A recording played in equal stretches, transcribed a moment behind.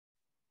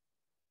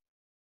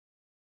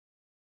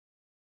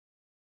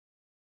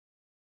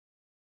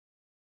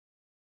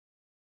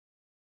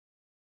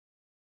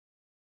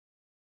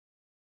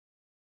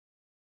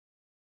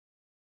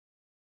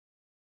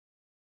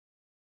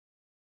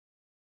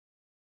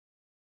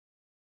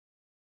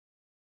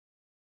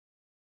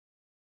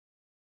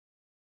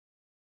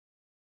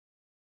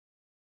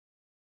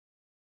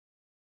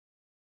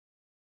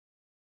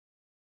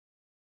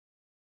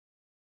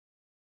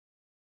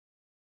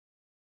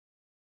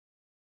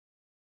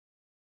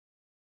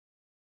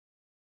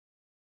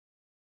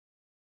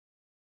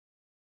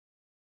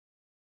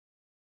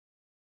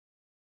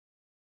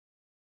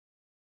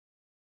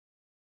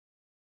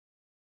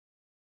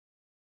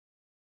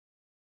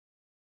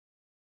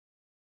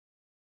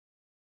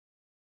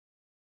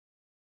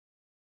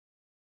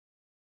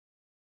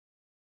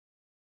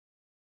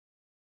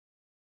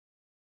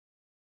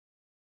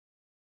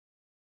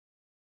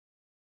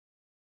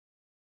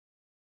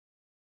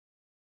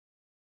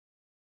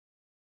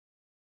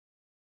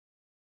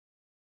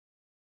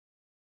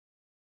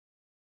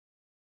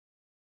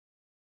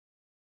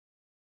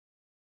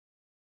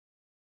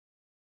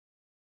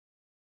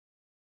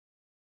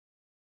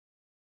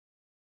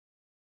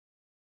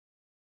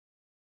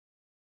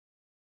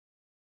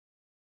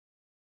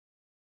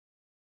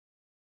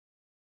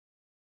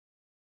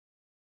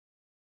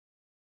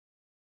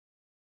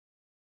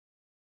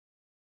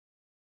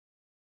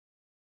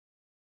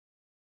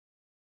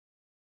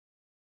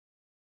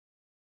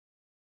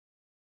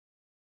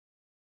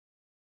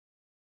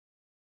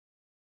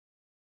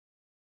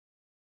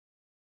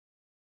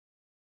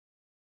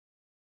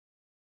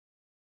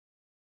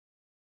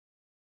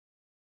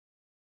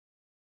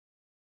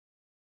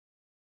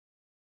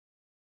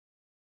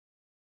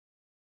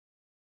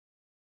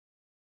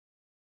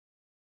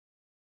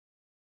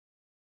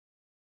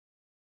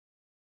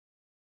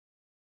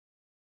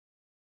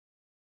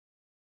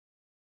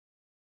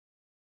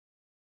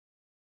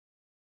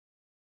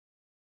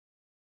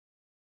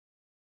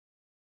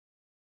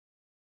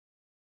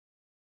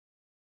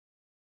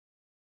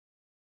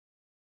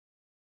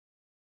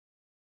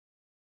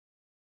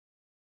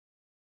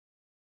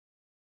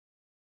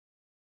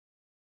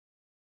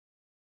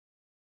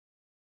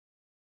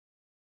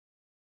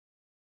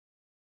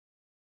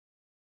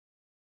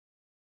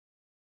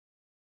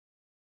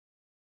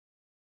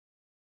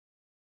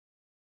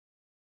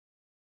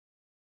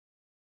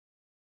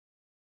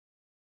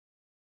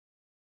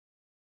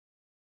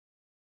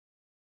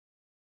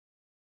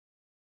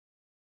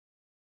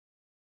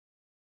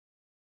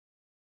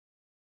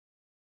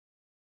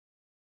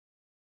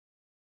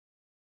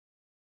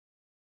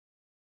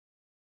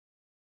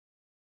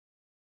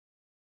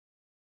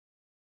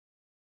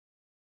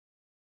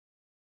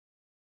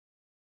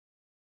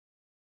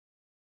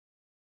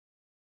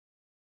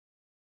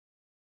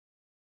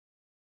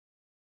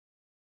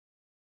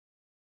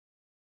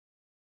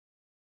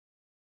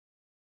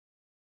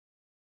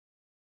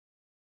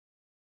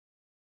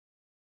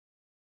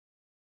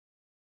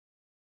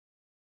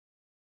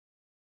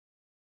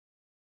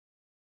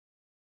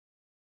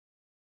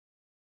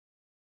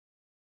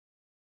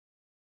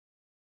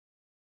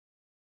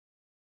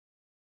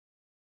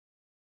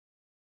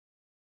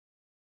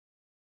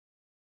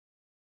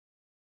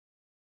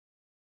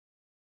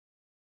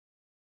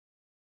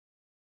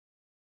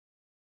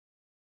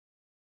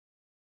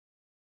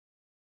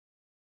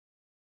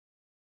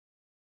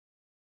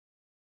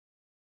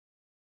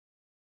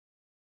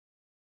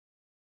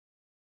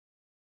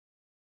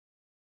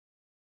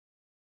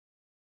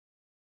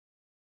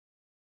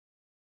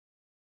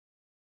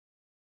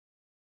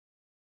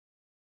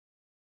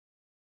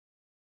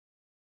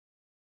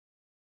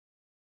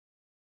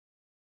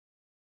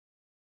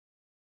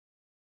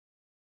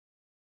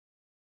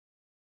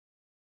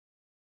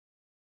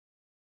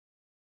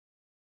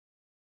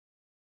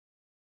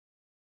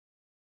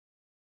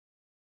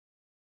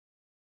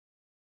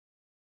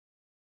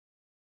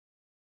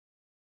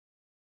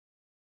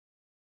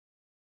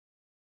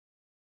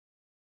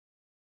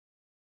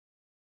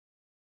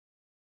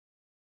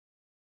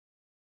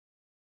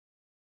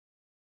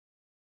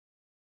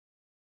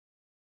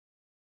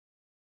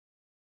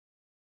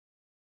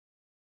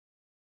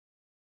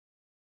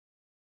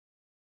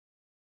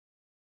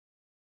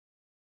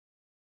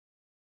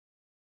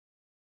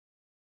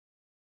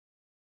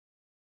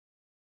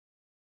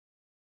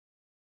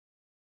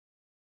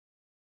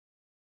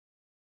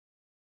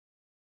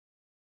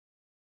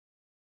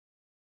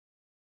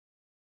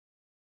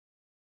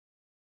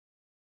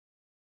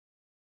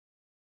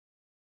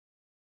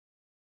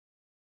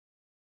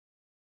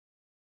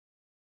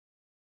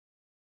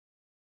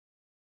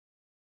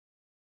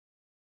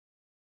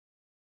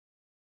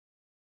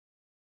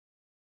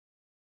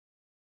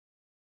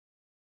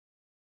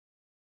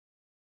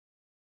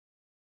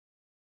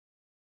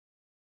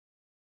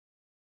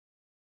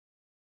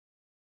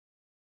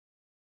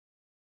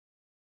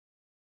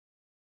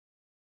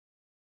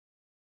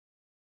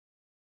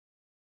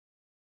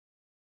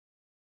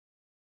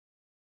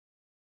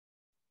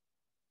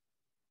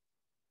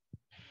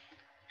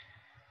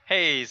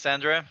Hey,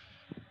 Sandra.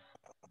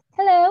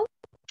 Hello.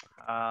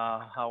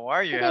 How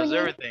are you? Good How's evening.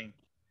 everything?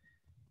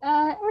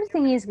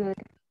 Everything is good.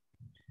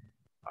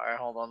 All right,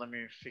 hold on. Let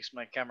me fix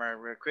my camera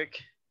real quick.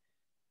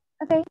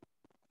 Okay.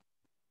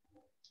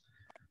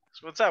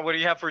 So what's up? What do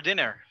you have for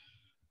dinner?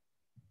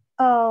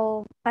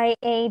 Oh, I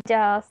ate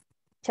just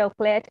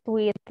chocolate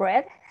with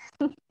bread.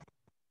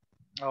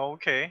 Oh,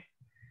 okay.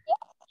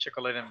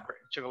 Chocolate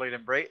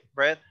and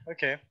bread.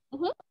 Okay.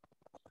 Mhm.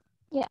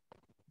 Yeah.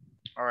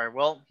 All right.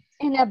 Well,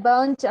 And a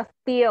bunch of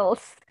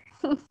pills.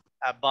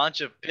 a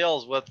bunch of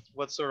pills. What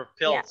sort of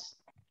Yeah. pills?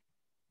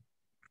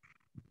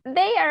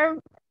 They are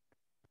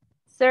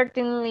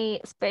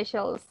certainly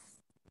special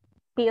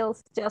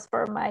pills just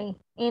for my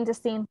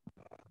intestine.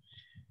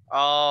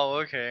 Oh,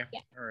 okay.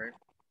 Yeah. All right.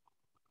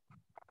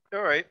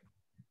 All right.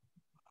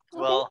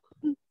 Okay. Well,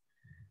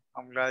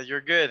 I'm glad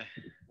you're good.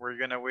 We're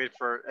gonna wait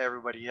for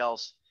everybody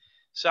else.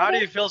 So how do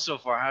Okay. you feel so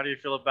far? How do you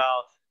feel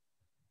about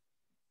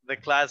the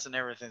class and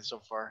everything so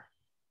far?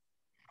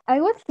 I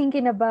was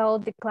thinking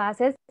about the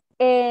classes,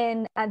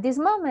 and at this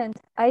moment,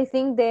 I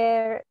think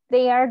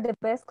they are the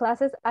best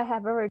classes I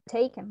have ever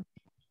taken.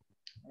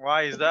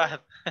 Why is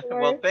that?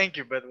 Well, Sure. thank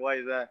you, but why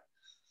is that?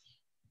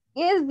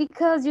 Yes,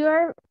 because you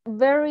are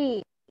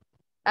very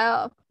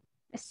uh,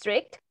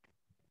 strict,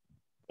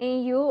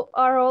 and you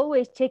are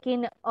always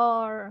checking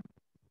our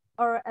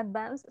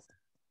advances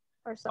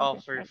or Oh,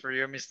 something for like. for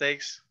your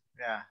mistakes?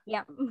 Yeah.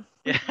 Yeah.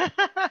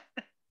 Yeah.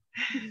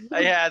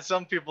 Yeah,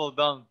 some people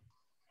don't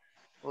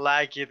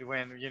like it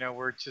when,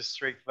 we're too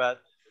strict,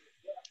 but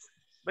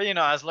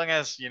as long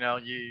as, you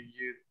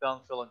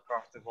don't feel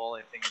uncomfortable,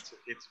 I think it's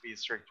okay to be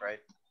strict, right?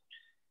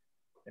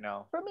 You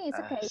know, For me, it's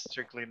okay.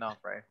 strictly enough,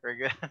 right? Very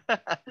good.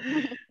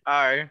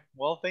 All right.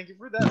 Well, thank you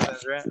for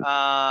that,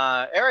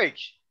 Sandra. Eric.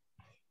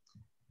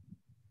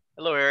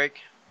 Hello, Eric.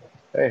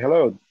 Hey,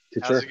 hello,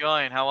 How's teacher. it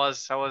going? How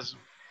was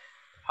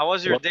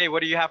your Well, day?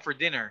 What do you have for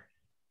dinner?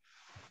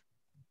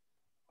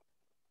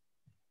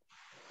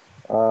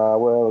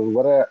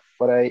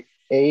 what I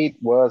ate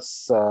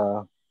was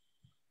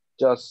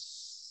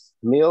just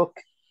milk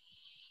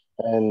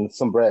and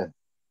some bread.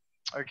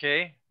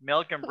 Okay,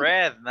 milk and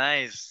bread.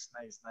 Nice,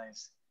 nice,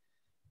 nice.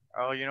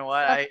 Oh, you know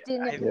what? Soft I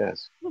dinner. I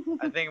Yes.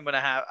 I think I'm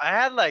gonna have. I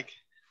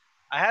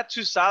had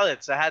two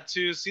salads. I had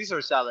two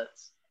Caesar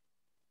salads.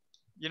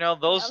 You know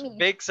those Yummy.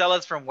 big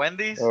salads from Oh,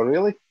 Wendy's?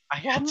 really? I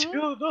had Mhm.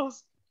 two of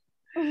those.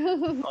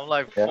 I'm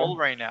like Yeah. full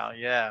right now.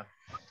 Yeah.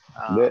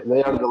 They, Um,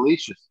 they are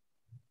delicious.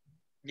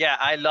 yeah,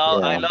 I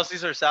love I Yeah. love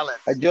Caesar I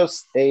salads.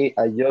 just ate.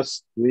 I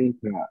just drink.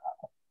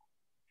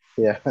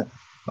 Yeah.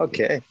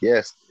 Okay.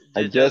 Yes.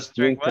 I You just just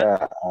drink drink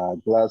what? a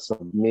glass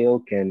of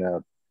milk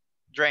and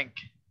Drink.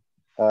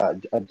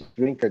 I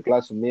drink a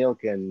glass of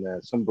milk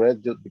and some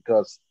bread just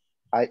because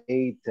I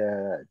ate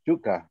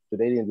yuca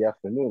today in the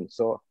afternoon.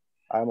 So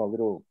I'm a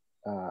little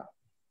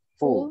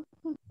full.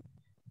 Full.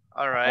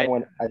 All I don't right.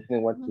 want. I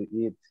didn't want Mhm. to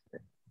eat.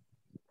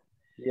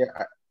 Yeah,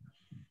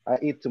 I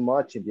eat too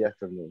much in the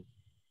afternoon.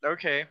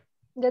 Okay.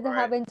 That All right.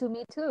 happened to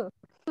me too.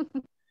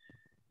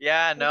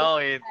 Yeah. Because No.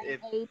 It I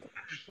it ate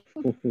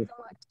so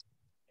much.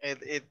 it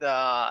it.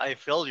 I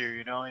feel you.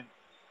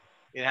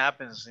 It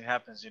happens. It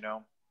happens.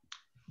 Mhm.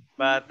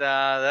 But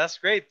that's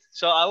great.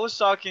 So I was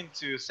talking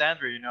to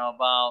Sandra,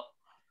 about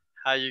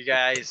how you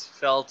guys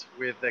felt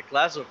with the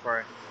class so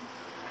far.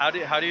 How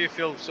do you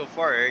feel so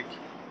far, Eric?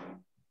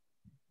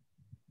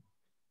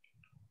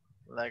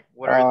 Like,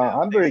 what are the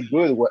I'm things very that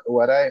you?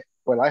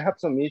 good. I have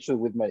some issues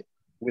with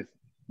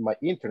my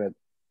internet,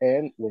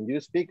 and when you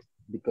speak,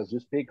 because you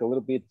speak a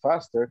little bit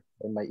faster,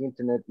 and my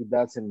internet it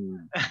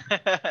doesn't.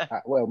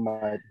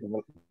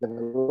 The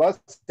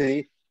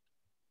velocity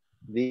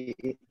the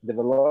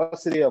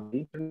velocity of the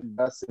internet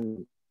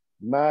doesn't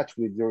match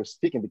with your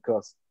speaking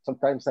because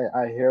sometimes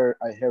I hear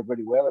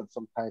very well and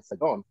sometimes I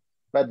don't.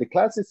 But the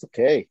class is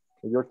okay.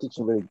 You're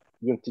teaching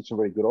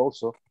very good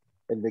also,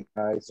 and the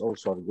guys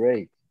also are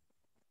great.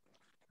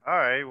 All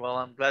right. Well,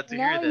 I'm glad to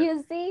hear Now that.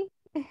 you see,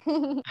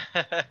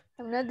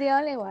 I'm not the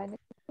only one.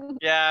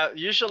 Yeah.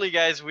 Usually,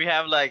 guys, we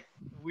have like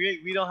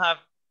we don't have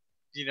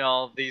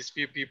these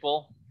few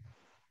people.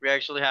 We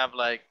actually have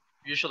like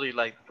usually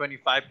like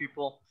 25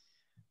 people,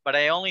 but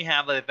I only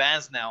have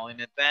advanced now. In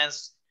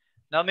advanced,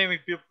 not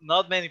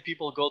many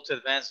people go to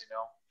advanced.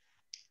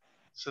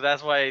 So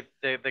that's why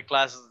the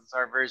classes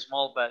are very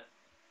small. But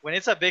when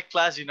it's a big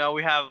class, we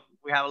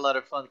have a lot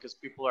of fun because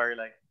people are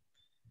like,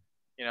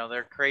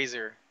 they're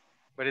crazier.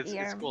 But it's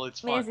You're cool. It's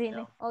fun.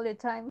 messing all the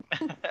time.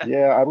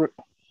 Yeah,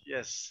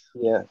 Yes.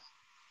 yes,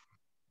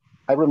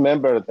 I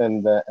remember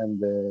in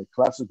the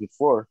classes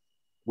before,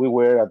 we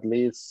were at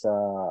least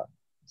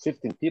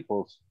 15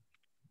 people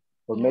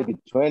or Yeah. maybe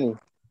 20,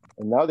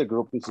 and now the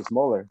group is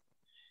smaller.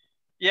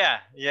 Yeah.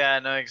 Yeah.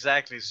 No.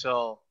 Exactly.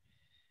 So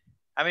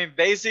I mean,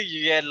 basic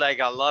you get like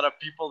a lot of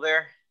people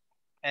there,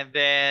 and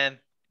then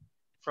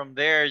from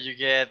there you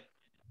get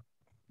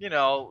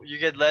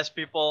less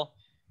people.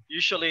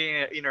 Usually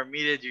in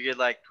intermediate you get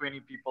like 20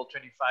 people,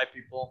 25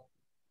 people.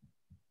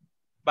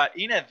 But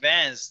in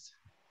advanced,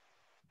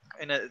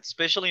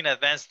 especially in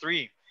advanced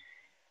 3,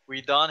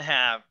 we don't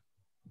have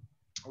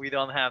we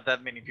don't have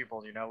that many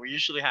people, you know. We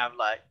usually have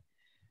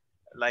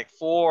like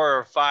 4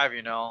 or 5,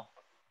 you know,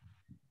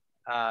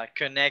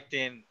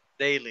 connecting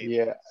daily.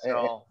 Yeah,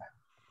 So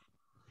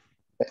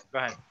go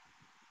ahead.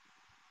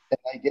 and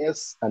I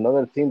guess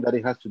another thing that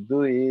it has to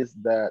do is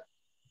that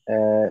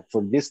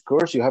for this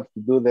course you have to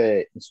do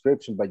the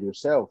inscription by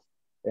yourself,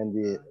 and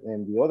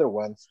the other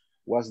ones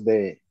was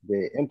the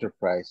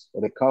enterprise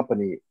or the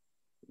company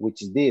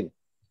which did,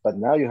 but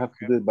now you have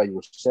to do it by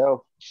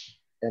yourself,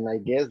 and I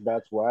guess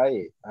that's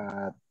why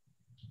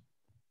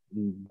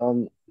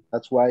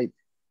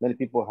many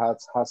people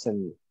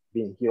hasn't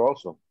been here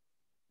also.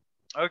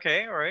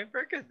 Okay, all right,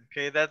 very good.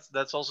 Okay,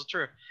 that's also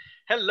true.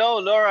 Hello,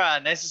 Laura.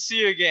 Nice to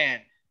see you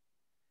again.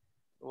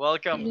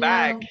 Welcome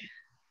back. Hello.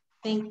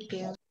 Thank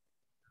you.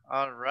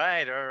 All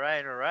right, all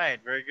right, all right.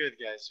 Very good,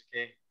 guys.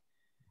 Okay.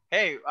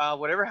 Hey,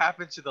 whatever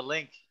happened to the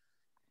link?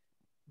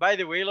 By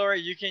the way, Laura,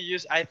 you can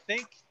use. I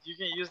think you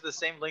can use the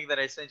same link that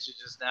I sent you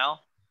just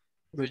now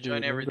to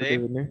join every day.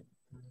 All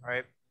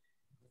right.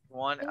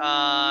 One.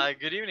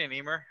 Good evening,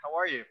 Emer. How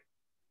are you?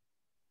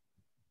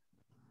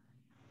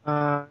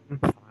 I'm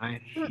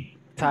fine.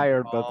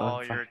 Tired, but Oh,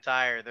 I'm you're fine.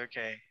 tired.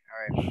 Okay.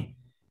 All right.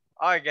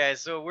 All right,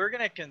 guys. So we're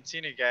gonna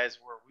continue, guys,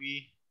 where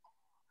we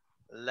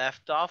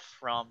left off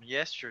from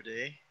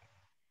yesterday.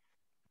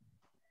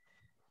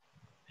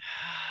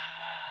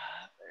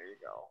 There you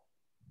go.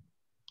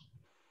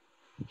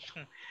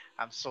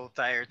 I'm so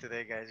tired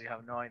today, guys. You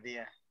have no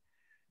idea.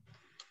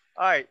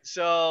 All right,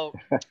 so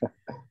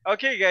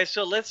okay, guys.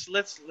 So let's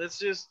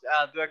just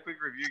do a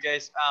quick review,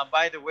 guys.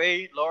 By the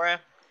way, Laura,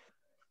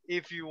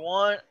 if you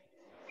want,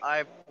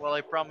 I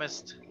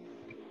promised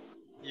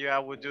you I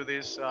would do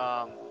this.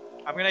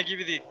 I'm gonna give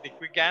you the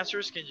quick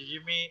answers. Can you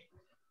give me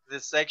the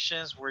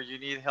sections where you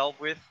need help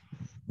with?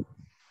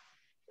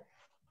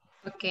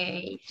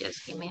 Okay,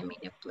 just give me a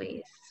minute,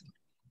 please.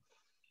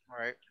 All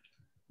right.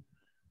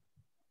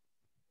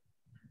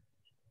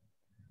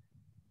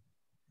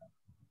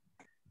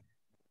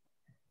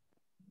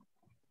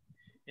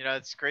 You know,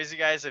 it's crazy,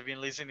 guys. I've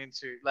been listening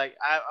to like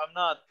I'm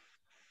not,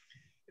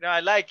 you know,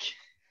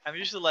 I'm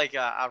usually like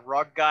a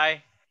rock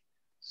guy,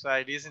 so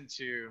I listen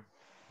to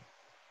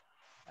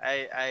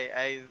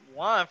I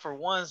one for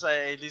once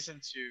I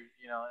listen to,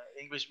 you know,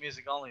 English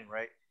music only,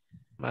 right?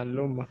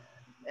 Maluma.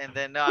 And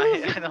then no,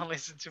 I don't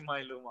listen to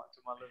my Luma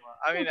to my Luma.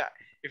 I mean,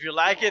 if you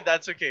like it,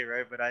 that's okay,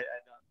 right? But I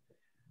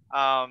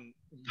don't.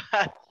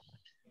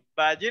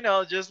 But you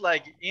know, just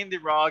like indie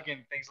rock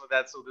and things like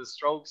that. So the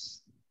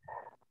Strokes.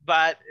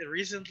 But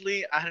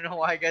recently, I don't know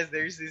why, guys.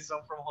 There's this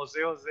song from Jose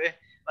Jose.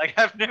 Like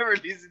I've never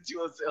listened to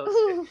Jose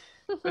Jose,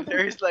 but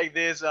there is like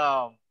this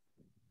El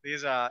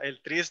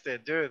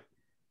Triste, dude.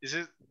 This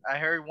is I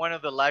heard one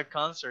of the live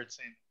concerts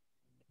and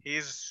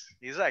he's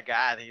a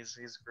god.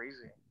 He's crazy,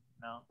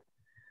 you know.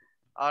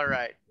 All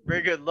right,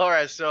 very good,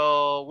 Laura.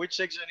 So which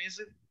section is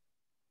it?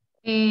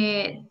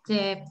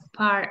 The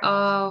part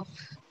of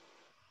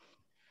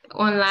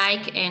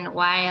unlike and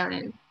while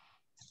and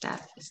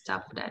that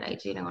stuff that I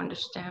didn't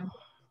understand.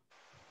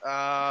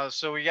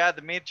 So we got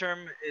the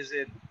midterm. Is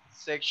it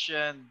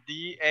section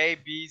D, A,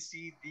 B,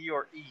 C, D,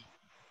 or E?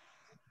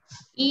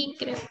 Y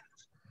creo.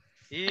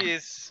 E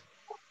is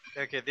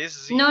okay. This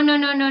is E. No.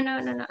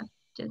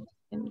 Just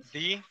let me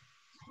see.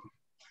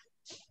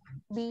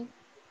 D,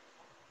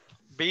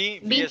 B.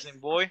 B as in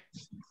boy.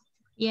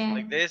 Yeah.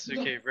 Like this?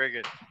 Okay, very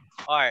good.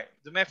 All right,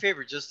 do me a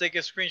favor. Just take a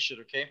screenshot,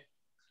 okay?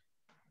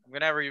 I'm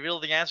gonna reveal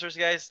the answers,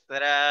 guys.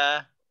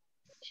 Ta-da!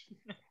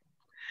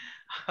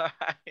 All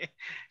right.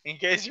 In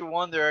case you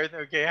wondered,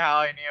 okay, how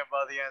I knew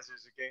about the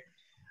answers, okay?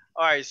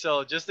 All right,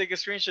 so just take a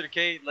screenshot,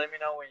 okay? Let me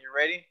know when you're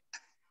ready.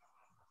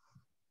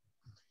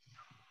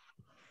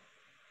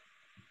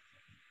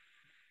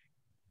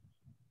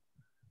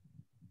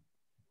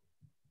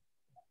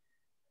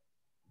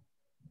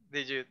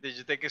 Did you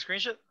take a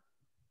screenshot?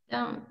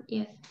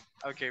 Yes.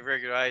 Okay, very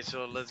good. All right,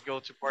 so let's go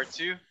to part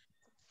 2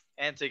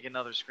 and take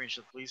another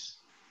screenshot, please.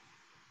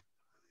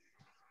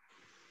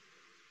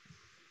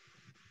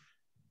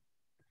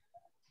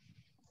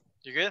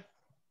 You good?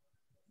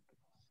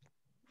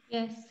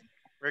 Yes.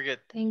 Very good.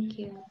 Thank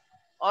you.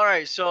 All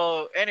right,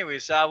 so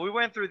anyways, we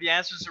went through the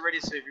answers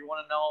already, so if you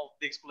want to know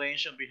the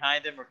explanation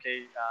behind them, okay,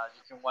 you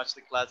can watch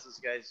the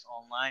classes, guys,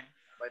 online,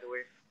 by the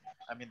way.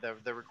 I mean,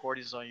 the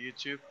recordings on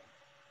YouTube.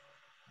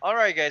 All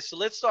right, guys, so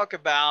let's talk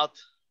about,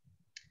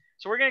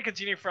 so we're going to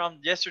continue from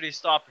yesterday's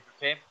topic,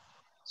 okay?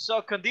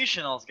 So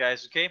conditionals,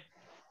 guys, okay?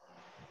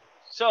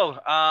 So,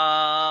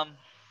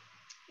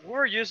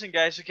 we're using,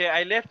 guys, okay,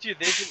 I left you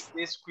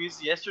this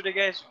quiz yesterday,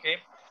 guys, okay?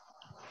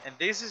 And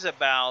this is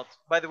about,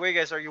 by the way,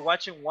 guys, are you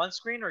watching one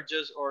screen or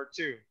two?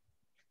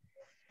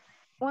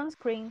 One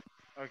screen.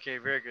 Okay,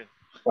 very good.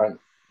 Fine.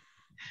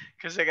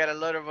 Because I got a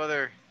lot of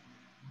other,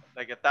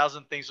 like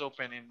 1,000 things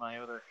open in my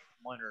other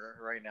monitor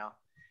right now.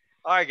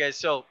 All right, guys.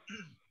 So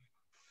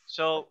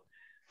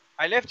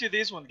I left you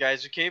this one,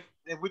 guys. Okay,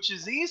 which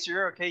is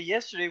easier. Okay,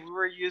 yesterday we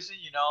were using,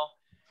 you know,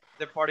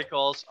 the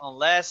particles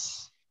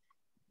unless,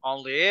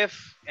 only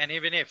if, and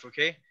even if.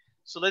 Okay,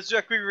 so let's do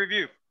a quick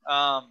review.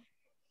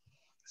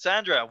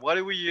 Sandra, what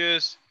do we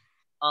use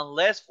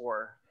unless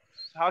for.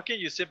 How can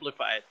you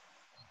simplify it?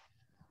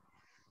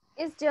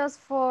 It's just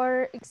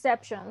for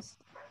exceptions.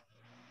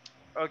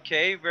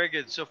 Okay, very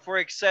good. So for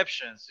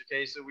exceptions,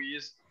 okay, so we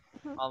use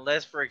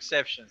unless for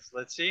exceptions.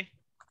 Let's see.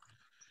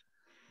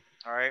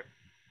 All right.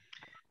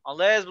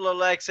 Unless blah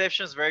blah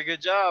exceptions. Very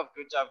good job.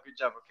 Good job. Good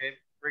job. Okay.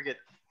 Very good.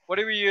 What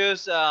do we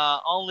use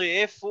only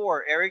if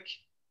for, Eric?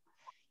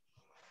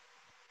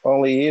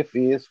 Only if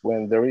is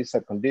when there is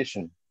a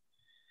condition.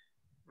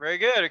 Very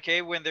good.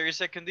 Okay. When there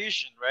is a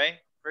condition, right?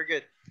 Very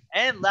good.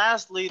 And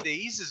lastly, the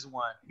easiest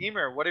one.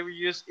 Emer, what do we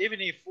use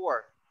even if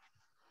for?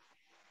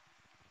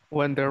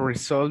 When the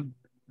result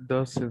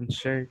doesn't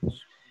change.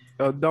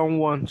 Or don't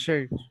want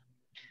change.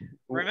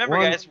 Remember,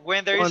 guys,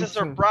 when there is a two.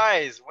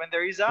 surprise, when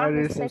there is a That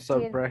is a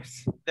Unexpected.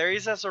 surprise. there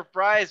is a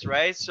surprise,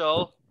 right?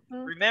 So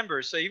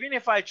remember, so even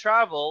if I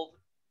traveled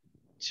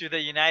to the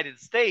United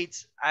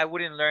States, I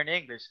wouldn't learn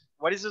English.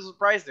 What is the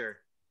surprise there?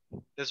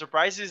 The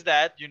surprise is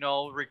that, you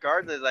know,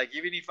 regardless, like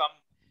even if I'm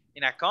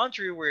in a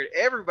country where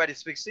everybody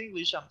speaks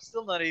English, I'm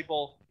still not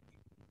able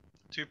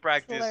to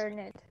practice,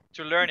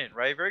 to learn it,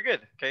 right? Very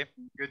good. Okay,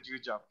 good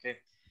job. Okay.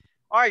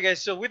 All right,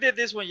 guys, so we did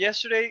this one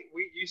yesterday.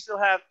 You still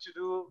have to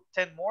do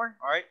 10 more,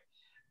 all right?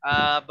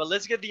 But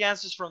let's get the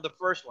answers from the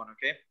first one,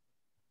 okay?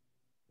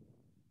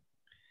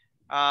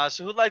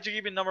 So who'd like to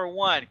give me number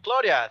one?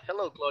 Claudia.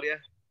 Hello,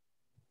 Claudia.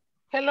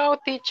 Hello,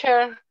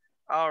 teacher.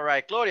 All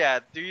right,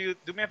 Claudia, do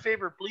me a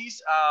favor,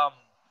 please?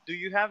 Do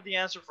you have the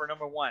answer for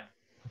number one?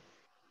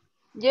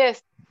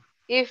 Yes,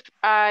 if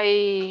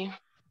I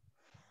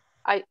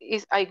was,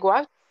 if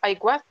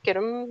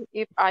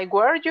I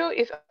were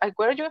you,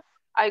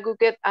 I would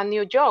get a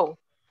new job.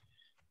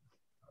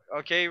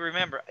 Okay,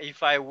 remember,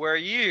 if I were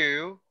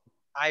you,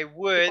 I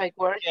would If I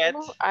were get.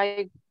 you,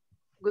 I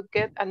would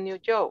get a new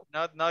job.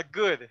 Not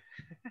good.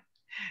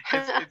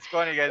 It's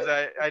funny, guys.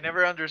 I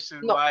never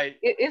understood No, why.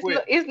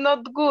 it's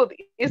not good.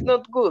 It's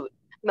not good.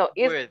 No,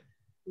 it's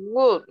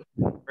Would.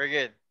 good. Very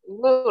good.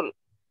 Good.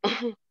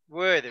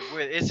 Would.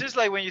 It's just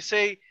like when you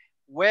say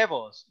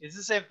huevos. It's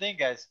the same thing,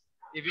 guys.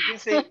 If you can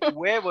say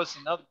huevos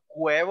and not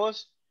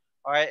huevos,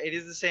 all right, it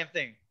is the same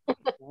thing.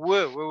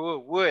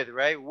 Would,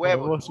 right?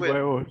 Huevos, would.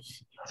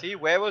 Huevos. See,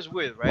 huevos,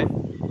 would, right?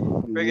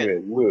 Very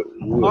good. Would,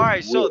 All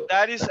right, so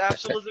that is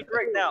absolutely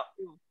correct. Now,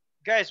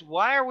 guys,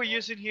 why are we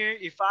using here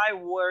if I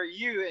were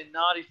you and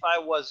not if I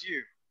was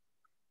you?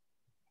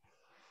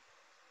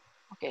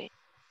 Okay.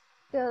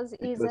 Because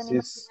it's an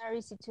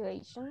imaginary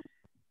situation.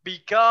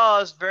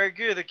 Because, very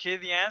good. Okay,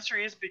 the answer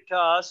is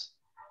because,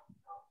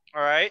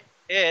 all right,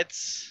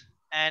 it's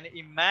an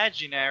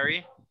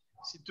imaginary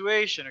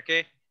situation,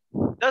 okay?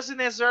 Doesn't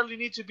necessarily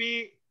need to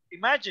be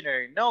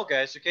imaginary. No,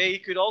 guys, okay?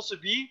 It could also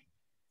be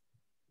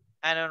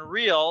an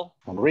unreal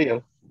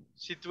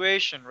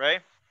situation,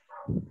 right?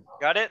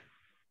 Got it?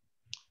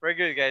 Very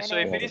good, guys. So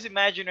if it is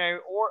imaginary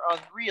or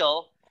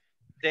unreal,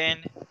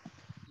 then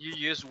you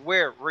use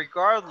where,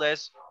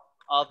 regardless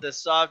of the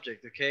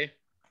subject, okay?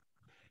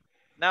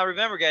 Now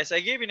remember, guys, I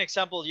gave you an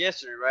example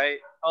yesterday, right?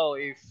 Oh,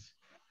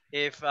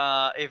 if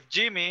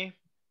Jimmy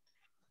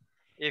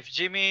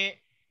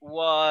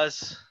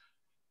was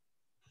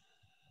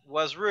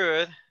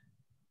rude,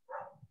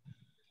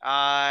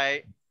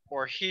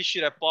 he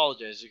should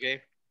apologize,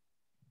 okay?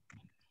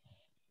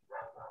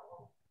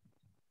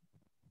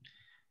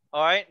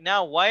 All right,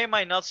 now why am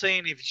I not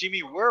saying if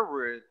Jimmy were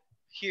rude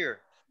here?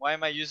 Why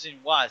am I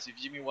using was if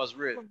Jimmy was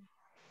rude?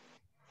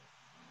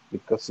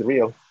 Because it's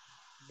real.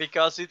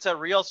 Because it's a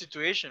real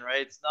situation,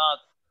 right? It's not,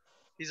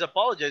 he's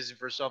apologizing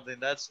for something.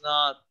 That's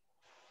not,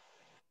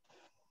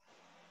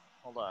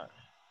 hold on. All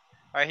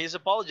right, he's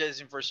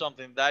apologizing for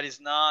something that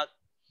is not,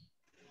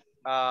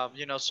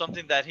 you know,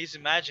 something that he's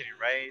imagining,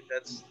 right?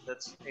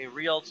 That's a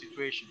real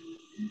situation.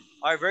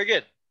 All right, very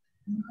good.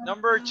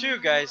 Number two,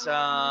 guys.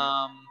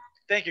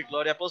 Thank you,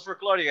 Claudia. Applause for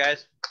Claudia,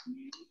 guys.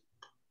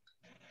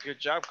 Good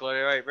job,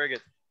 Claudia. All right, very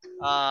good.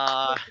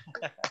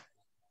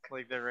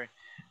 Click that right.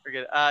 Very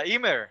good.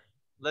 Emer,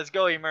 let's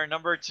go, Emer.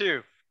 Number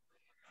two.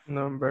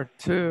 Number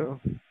two.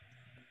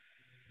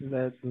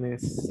 Let me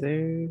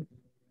see.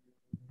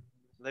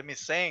 Let me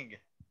sing.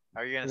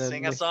 Are you gonna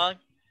sing a song?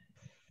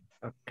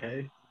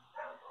 Okay.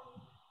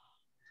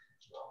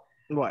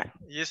 What?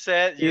 You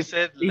said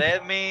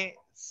let me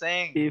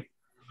sing.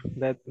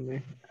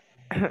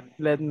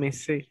 Let me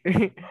see.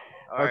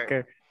 All right.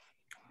 Okay.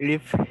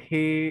 If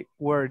he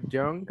were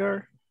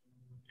younger,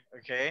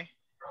 okay,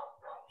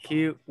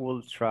 he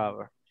would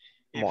travel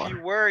more. If he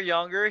were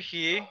younger,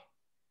 he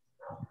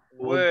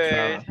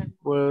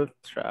would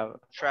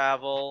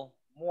travel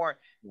more.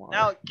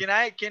 Now, can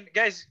I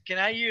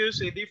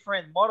use a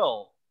different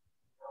model?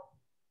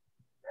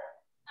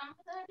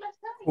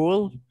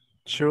 Cool.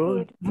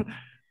 Sure.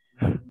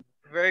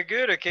 Very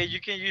good. Okay, you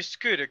can use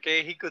could.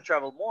 Okay, he could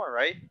travel more,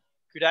 right?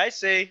 Could I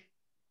say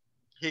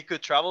he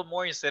could travel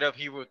more instead of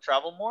he would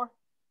travel more?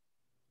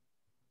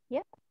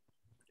 Yeah.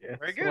 Yes,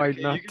 very good.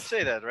 Okay, you can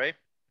say that, right?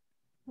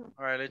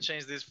 All right, let's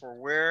change this for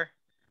where.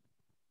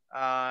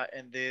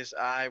 And this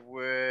I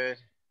would.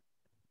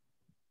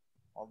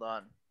 Hold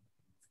on.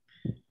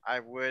 I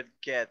would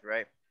get,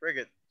 right? Very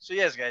good. So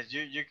yes, guys,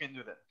 you can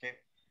do that. Okay.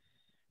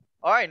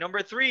 All right,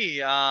 number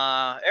 3,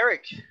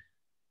 Eric.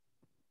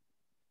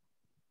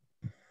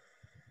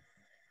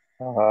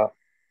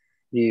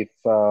 If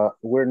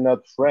we're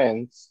not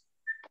friends,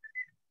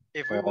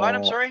 If we what?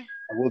 I'm sorry.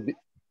 I will be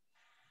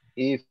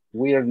if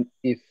we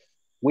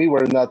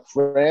were not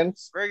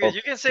friends, Very or good.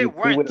 You can say if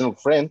we weren't. weren't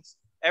friends,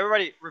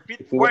 Everybody, repeat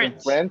if we weren't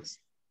weren't. friends,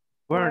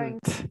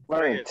 Weren't.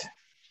 Very good.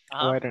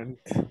 Uh-huh. Weren't.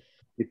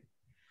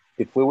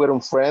 if we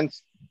weren't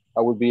friends,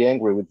 I would be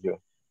angry with you.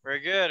 Very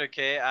good.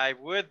 Okay, I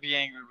would be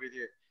angry with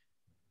you.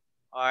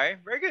 All right,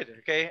 very good.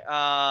 Okay.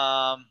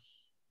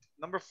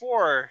 Number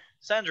 4,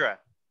 Sandra.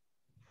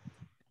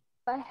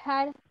 If I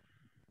had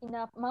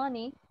enough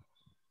money,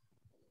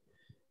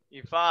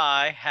 If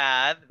I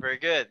had, very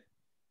good,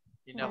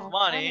 enough enough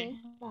money,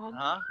 money,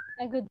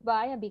 I could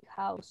buy a big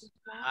house.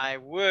 I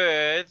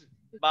would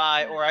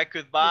buy, or I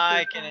could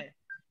buy. Can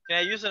I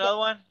use another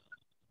one?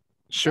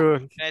 Sure.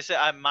 Can I say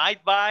I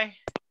might buy?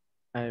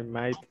 I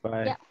might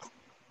buy. Yeah,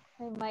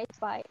 I might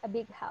buy a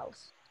big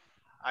house.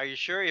 Are you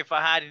sure? If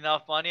I had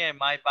enough money, I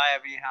might buy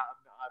a big house.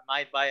 I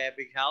might buy a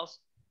big house.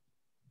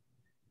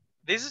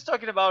 This is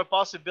talking about a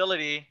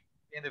possibility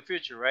in the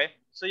future, right?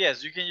 So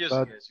yes, you can use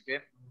it, guys. Okay.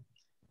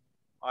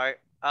 All right.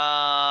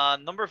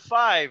 Number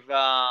 5.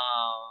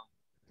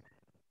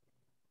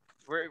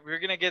 We're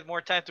gonna get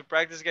more time to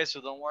practice, guys.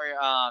 So don't worry.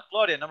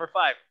 Claudia, number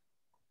 5.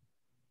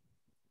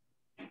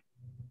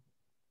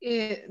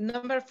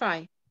 Number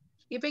 5.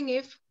 Even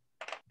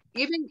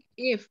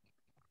if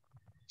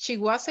she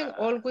wasn't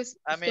always.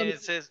 I mean,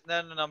 it says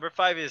no. Number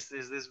 5 is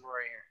this one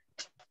right here.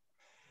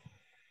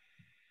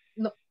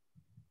 No.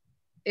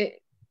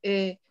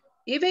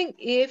 Even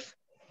if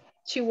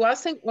she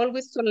wasn't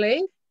always so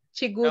late,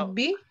 she could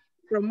be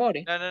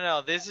promoted.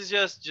 No. This is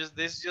just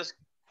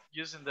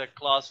using the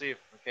clause if.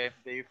 Okay,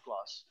 the if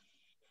clause.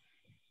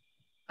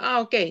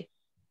 Okay.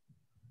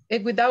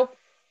 Without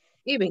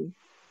even.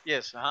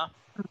 Yes.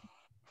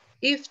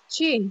 If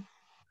she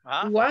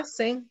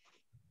wasn't,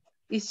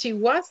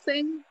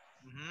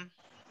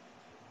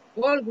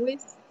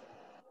 always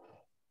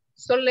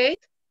so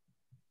late,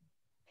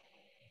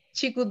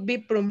 she could be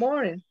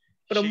promoted.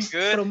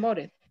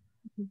 Promoted.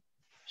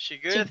 She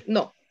good?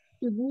 No.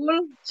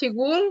 She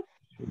will.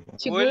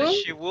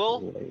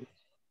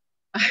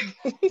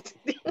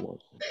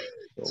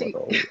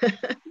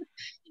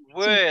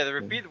 Would.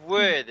 Repeat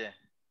would.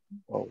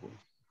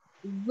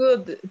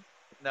 Good.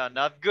 No,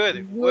 not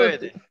good.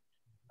 Would.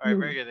 All right,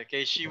 very good.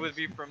 Okay, she would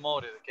be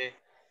promoted. Okay,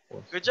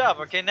 good job.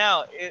 Okay,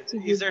 now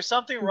is there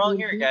something wrong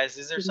here, guys?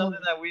 Is there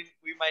something that we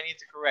might need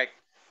to correct?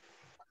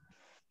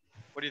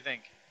 What do you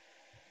think?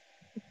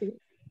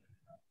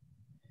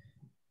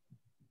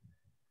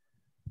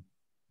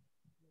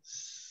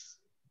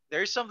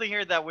 There is something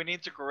here that we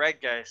need to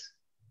correct, guys.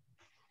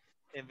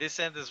 In this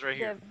sentence right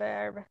here. The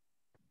verb.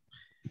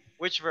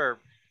 Which verb?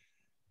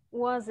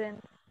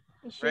 Wasn't.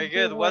 Very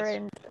good.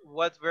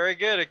 What's very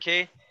good?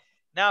 Okay.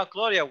 Now,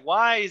 Claudia,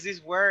 why is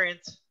this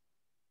weren't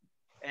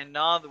and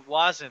not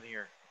wasn't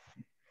here?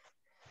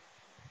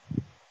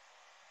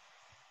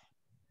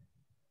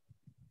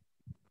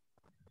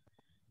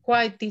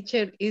 Why,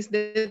 teacher, is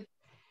the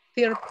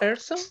third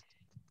person?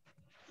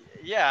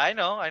 Yeah, I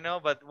know,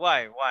 but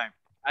why? Why?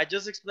 I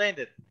just explained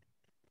it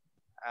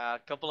a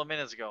couple of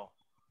minutes ago.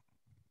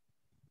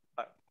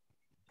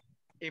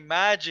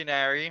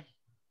 Imaginary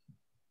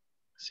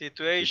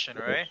situation,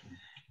 right?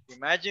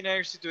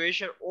 Imaginary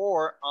situation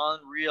or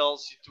unreal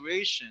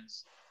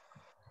situations.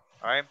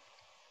 All right.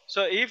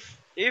 So if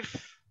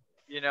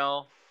you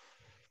know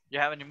you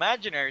have an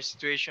imaginary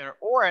situation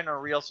or an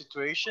unreal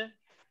situation,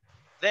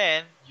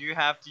 then you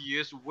have to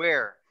use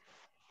where.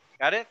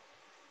 Got it?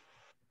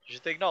 You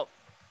should take note.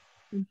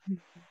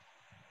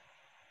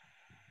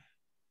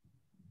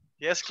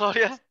 Yes,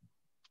 Claudia?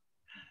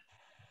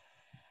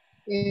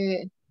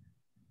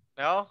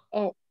 No?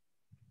 Oh.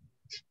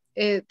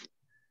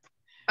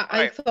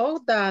 I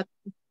thought that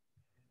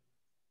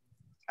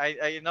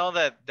I know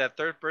that that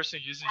third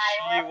person using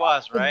she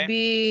was, right? Could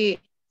be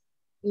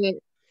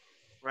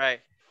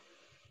right.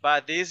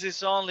 But this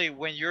is only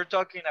when you're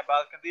talking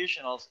about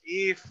conditionals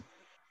if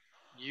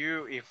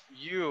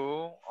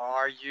you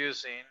are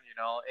using,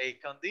 a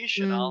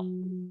conditional,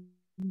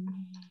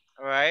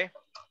 right?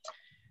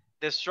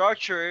 The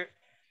structure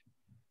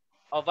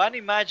of an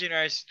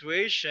imaginary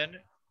situation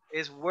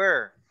is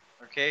where,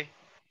 okay?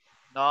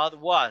 Not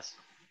was.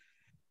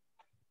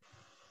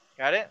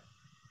 Got it?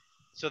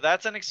 So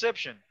that's an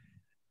exception.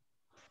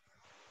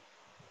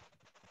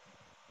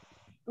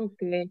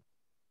 Okay.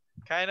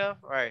 Kind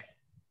of? All right.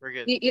 Very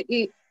good.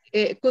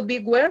 It could be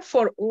where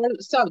for all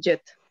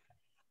subject.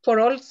 For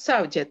all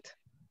subject.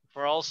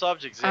 For all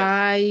subjects, yes.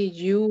 I,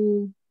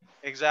 you.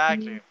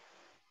 Exactly.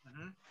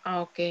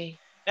 Okay.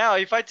 Now,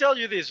 if I tell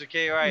you this,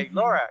 okay, all right,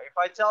 Laura, if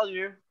I tell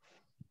you,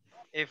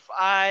 if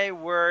I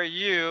were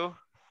you,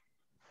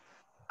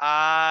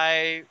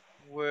 I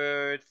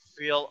would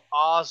feel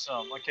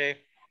awesome, okay?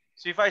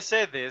 So if I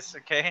say this,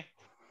 okay,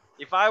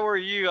 if I were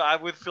you, I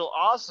would feel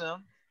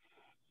awesome.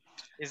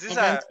 Is this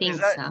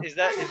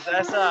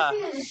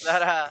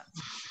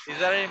Is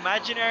that an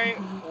imaginary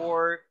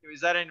or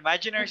is that an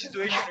imaginary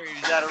situation or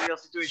is that a real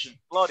situation?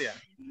 Claudia.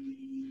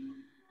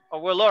 Oh,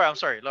 well, Laura, I'm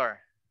sorry, Laura.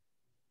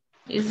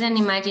 It's an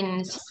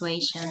imaginary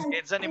situation.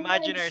 It's an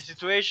imaginary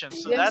situation.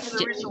 So Yes. that's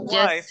the reason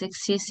why. Just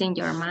exists in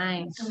your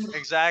mind.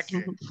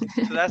 Exactly.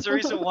 So that's the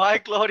reason why,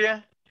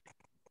 Claudia,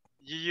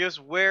 you use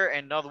were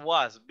and not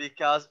was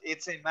because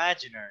it's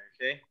imaginary,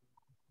 okay?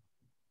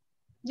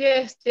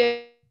 Yes,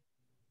 yes.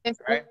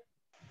 Right?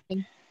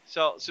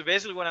 So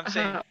basically what I'm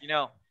saying, you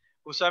know,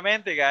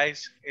 usualmente,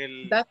 guys,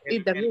 That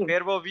is the el rule.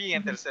 verbo be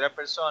en tercera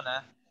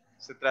persona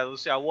se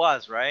traduce a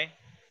was, right?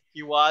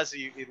 He was,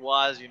 it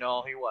was, you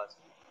know, he was.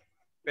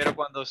 Pero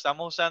cuando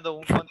estamos usando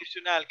un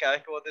condicional, cada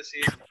vez que vos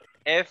decís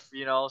if,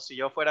 you know, si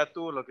yo fuera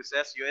tú, lo que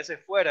sea, si yo ese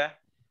fuera,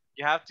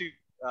 you have to,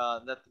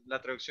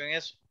 la traducción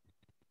es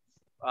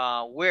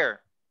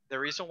where. The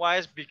reason why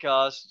is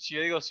because si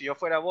yo digo si yo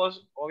fuera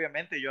vos,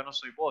 obviamente yo no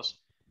soy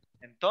vos.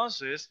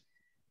 Entonces,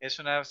 es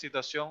una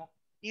situación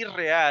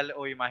irreal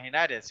o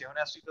imaginaria. Si es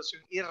una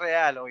situación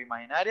irreal o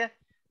imaginaria,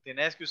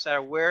 tienes que usar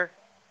where,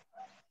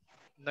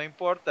 no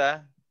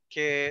importa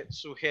qué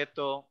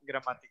sujeto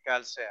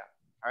gramatical sea.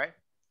 All right?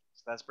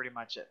 So that's pretty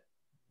much it.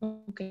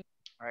 Okay.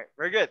 All right,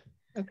 very good.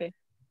 Okay.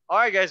 All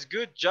right, guys,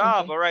 good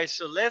job. Okay. All right,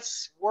 so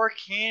let's work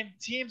in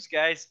teams,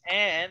 guys,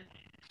 and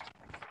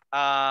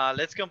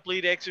let's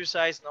complete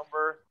exercise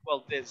number,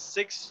 well, this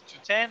 6 to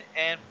 10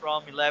 and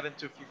from 11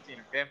 to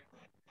 15, okay?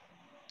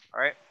 All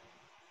right.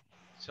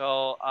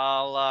 So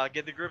I'll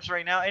get the groups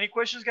right now. Any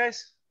questions,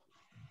 guys?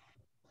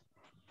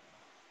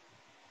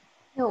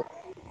 No.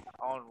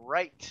 All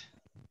right.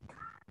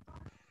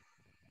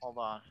 Hold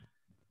on.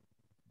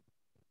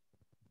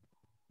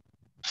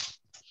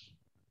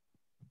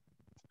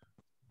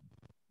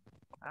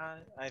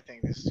 I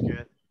think this is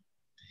good.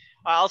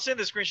 I'll send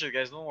the screenshot,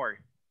 guys. Don't worry.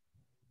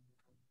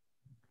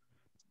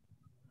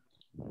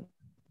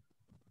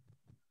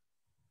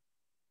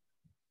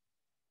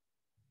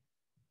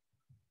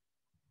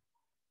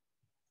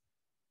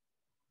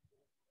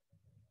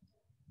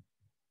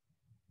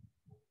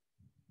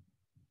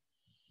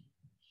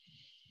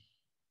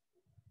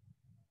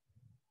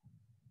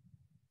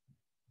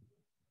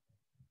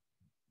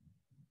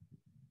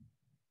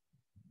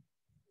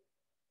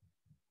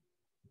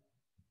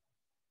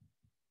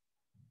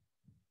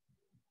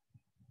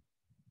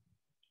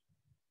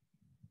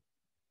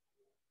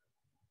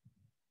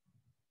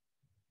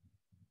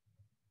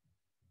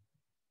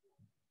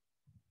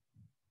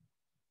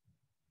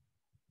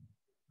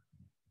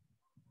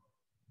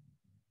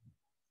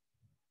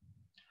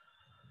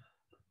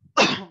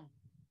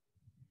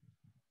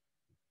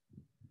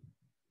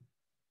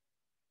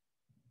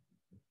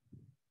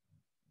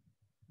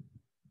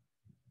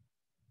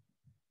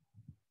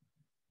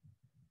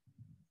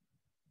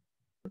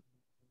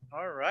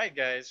 All right,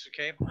 guys.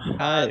 Okay.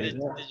 Hi. Did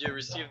you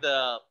receive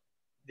the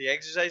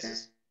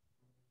exercises?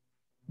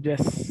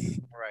 Yes.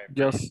 All right.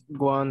 Just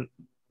one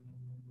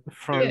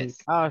from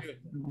Yes.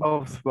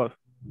 both.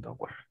 Don't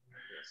worry.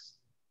 Yes.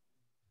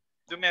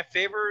 Do me a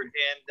favor,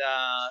 and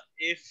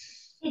if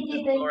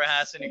Laura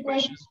has any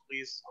questions,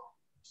 please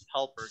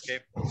help her. Okay.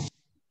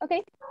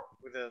 Okay.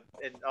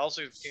 And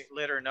also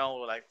let her know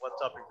like what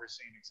topic we're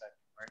seeing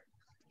exactly. All right.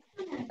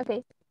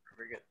 Okay.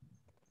 Very good.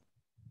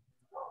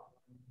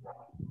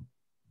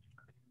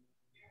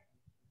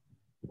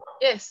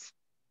 Yes,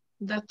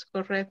 that's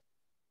correct.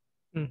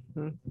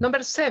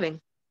 Number 7.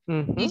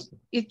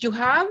 If you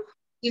have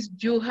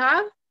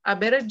a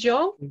better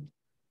job,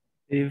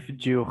 if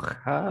you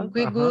have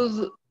we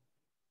could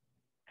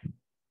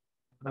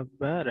a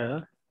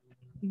better,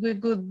 we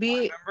could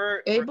be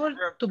able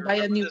to buy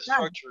a new the car.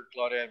 structure,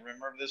 Claudia.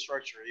 Remember the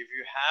structure. If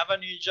you have a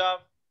new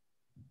job,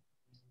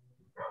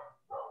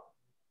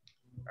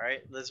 all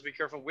right, let's be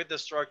careful with the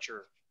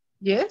structure.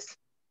 Yes.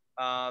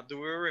 Do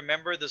we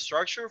remember the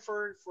structure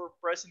for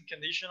present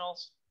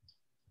conditionals?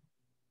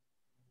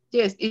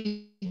 Yes,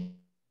 you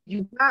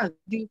had.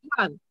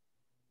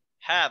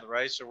 Had,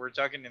 right? So we're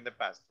talking in the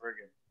past. Very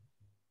good.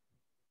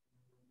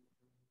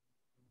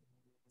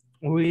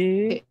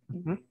 We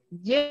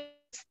yes.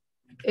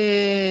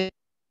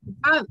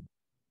 Have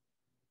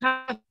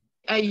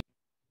a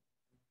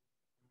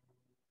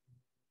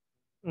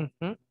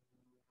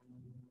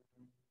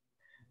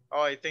Oh,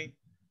 I think.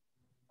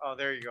 Oh,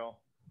 there you go.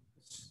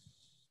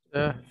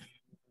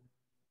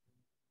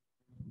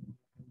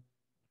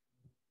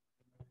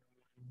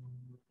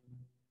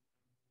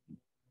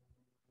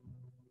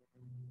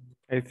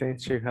 I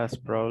think she has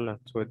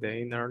problems with the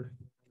internet.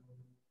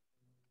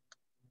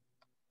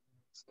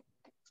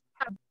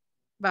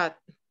 But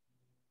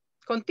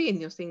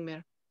continue,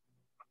 Sigmer.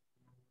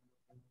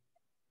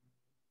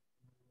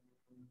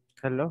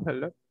 Hello.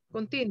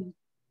 Continue.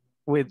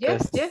 With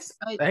Yes, the yes.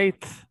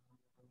 state.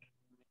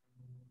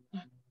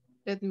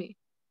 Let me.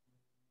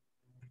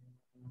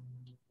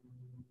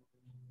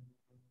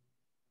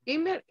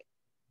 Sigmer.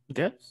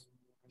 Yes.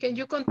 Can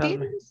you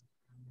continue?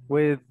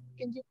 With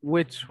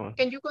which one?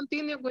 Can you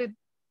continue with?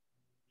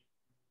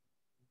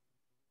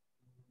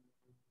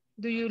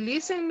 Do you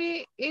listen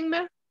me,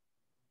 Ingmer?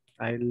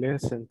 I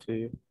listen to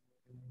you.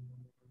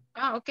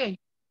 Okay.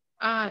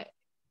 Uh,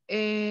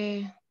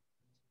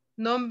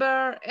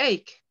 number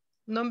 8.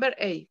 Number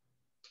 8.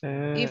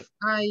 If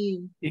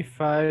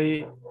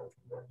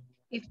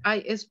If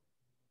I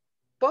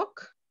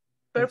spoke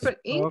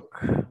perfect English,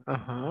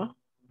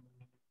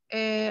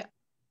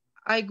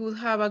 I would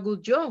have a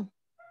good job.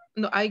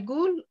 No, I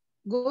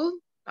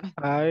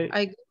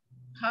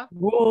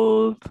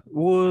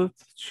would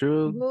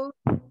should,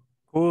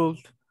 could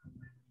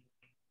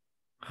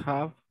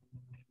have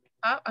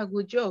a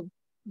good job.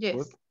 Yes.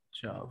 good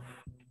job.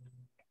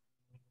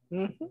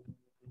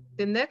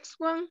 The next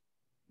one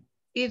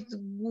is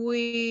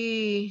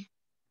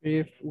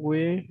If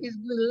we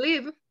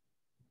live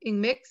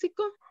in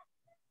Mexico.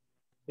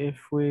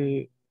 If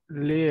we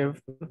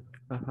live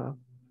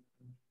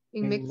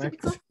in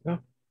Mexico,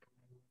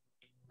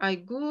 I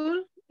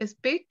could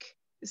speak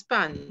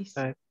Spanish.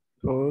 I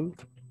could.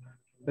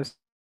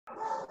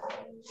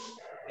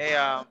 Hey,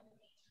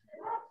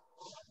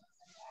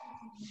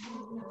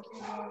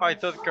 I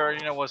thought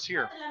Carolina was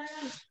here.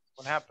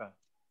 What happened?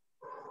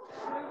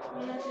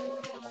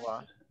 Hold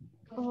on.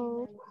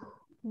 Oh,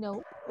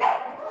 no,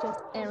 just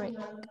Eric.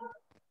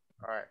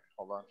 All right,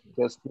 hold on.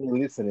 Just me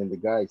listening, the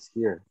guys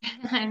here.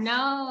 I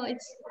know,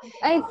 it's...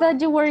 I thought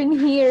you were in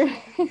here.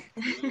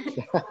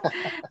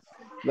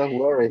 Don't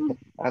worry,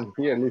 I'm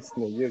here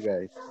listening to you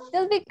guys.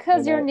 Just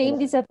because your name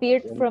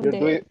disappeared from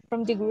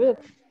the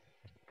group.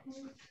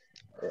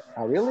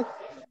 Really?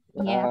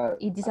 Yeah,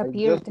 it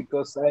disappeared. Just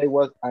because I'm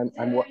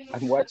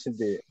watching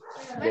the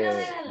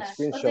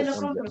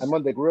screenshot. I'm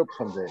on the group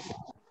from the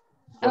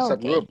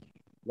WhatsApp group.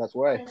 That's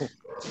why.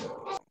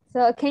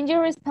 So can you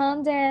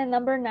respond to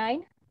number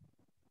 9?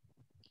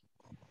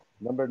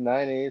 Number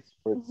 9 is,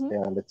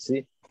 let's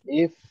see,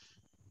 if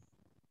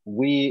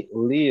we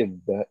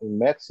lived in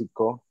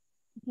Mexico,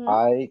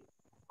 I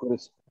could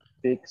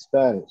speak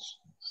Spanish.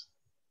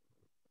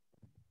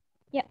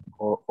 Yeah.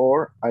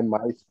 Or I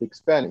might speak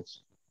Spanish.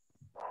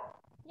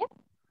 Yeah,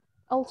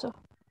 also.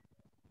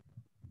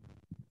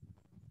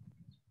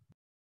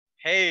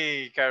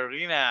 Hey,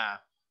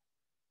 Carolina.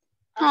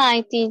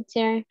 Hi,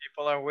 teacher.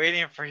 People are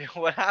waiting for you.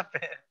 What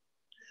happened?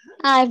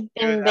 I've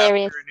been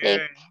very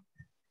sick.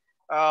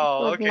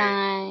 Oh, Good okay.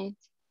 night.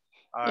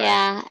 All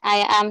yeah,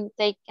 right.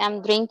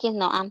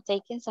 I'm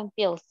taking some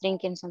pills,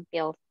 drinking some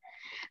pills.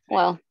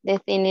 Well, the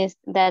thing is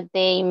that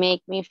they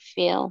make me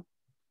feel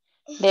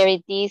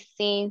very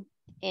dizzy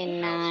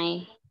and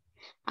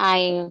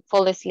I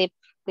fall asleep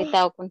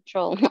without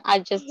control. I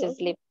just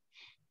sleep.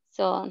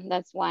 So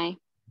that's why.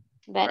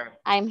 But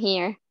I'm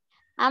here.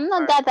 I'm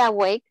not that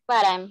awake,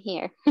 but I'm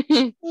here.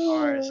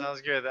 All right,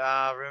 sounds good.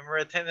 Remember,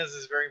 attendance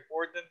is very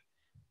important,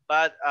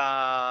 but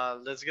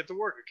let's get to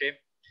work, okay?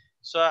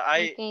 So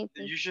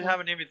you should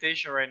have an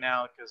invitation right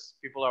now because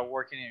people are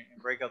working in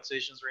breakout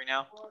sessions right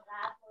now.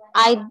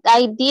 I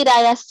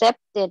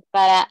accepted,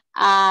 but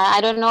I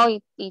don't know.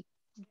 It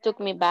took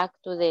me back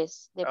to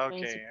this. The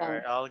principal. All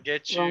right, I'll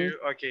get you.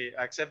 Okay,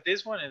 accept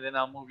this one, and then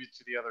I'll move you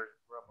to the other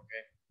room,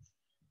 okay?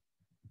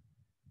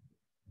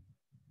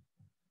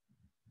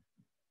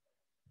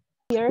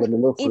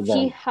 If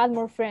she had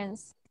more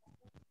friends.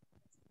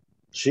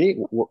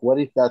 What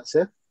if that's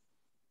it?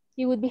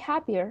 You would be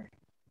happier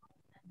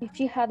if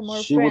she had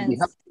more friends. Would be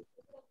happy.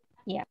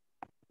 Yeah.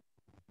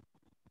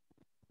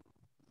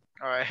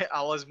 All right,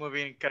 I was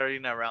moving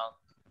Carolina around.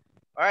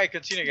 All right,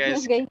 continue,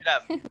 guys. Okay. Keep it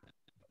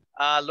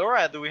up.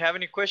 Laura, do we have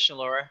any question,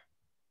 Laura?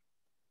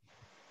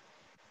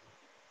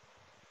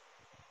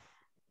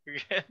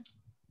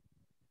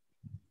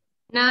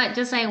 No,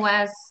 just I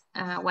was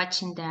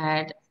watching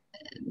that,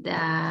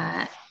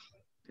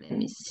 let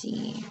me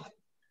see.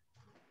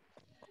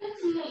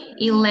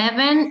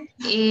 11,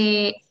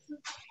 it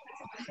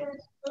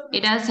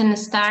doesn't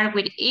start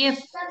with if,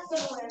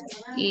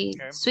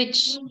 it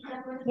switch.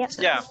 Yep.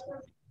 Yeah.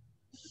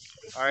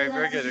 All right,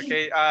 very good.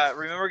 Okay,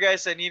 remember,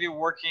 guys, I need you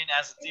working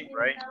as a team,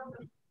 right?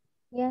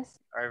 Yes.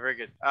 All right, very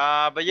good.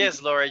 But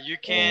yes, Laura, you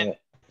can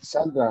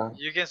Sandra.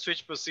 You can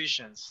switch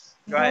positions.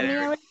 Go ahead,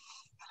 Eric.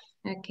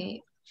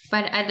 Okay,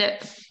 but at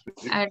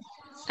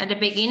the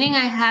beginning,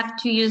 I have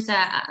to use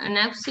an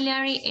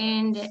auxiliary,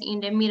 and in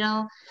the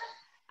middle,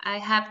 I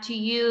have to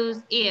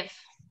use if.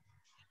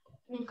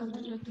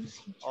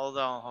 Hold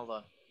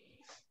on.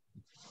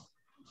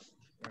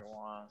 Wait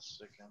 1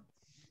 second.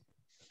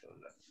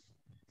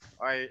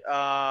 All right,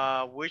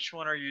 which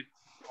one are you?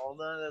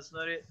 Hold on, that's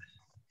not it.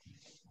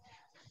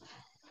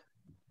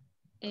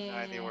 No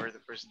idea where the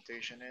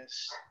presentation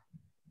is.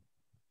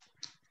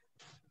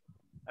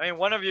 I mean,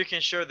 one of you can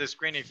share the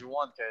screen if you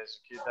want, guys.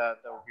 Okay,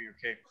 that would be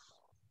okay.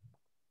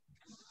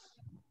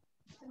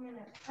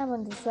 I'm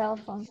on the cell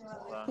phone.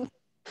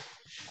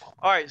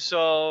 All right,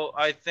 so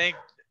I think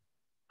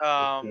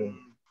so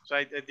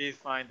I did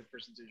find the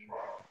presentation.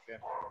 Okay.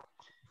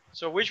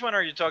 So which one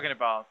are you talking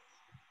about?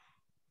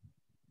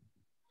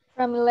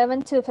 From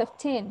 11 to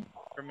 15.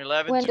 From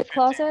 11 when to the 15.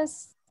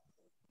 Clauses,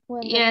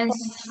 yes,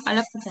 I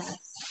love that.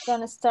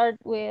 Gonna start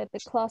with the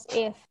clause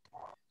if.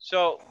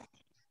 So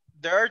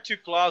there are 2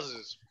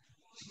 clauses.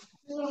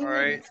 All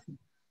right.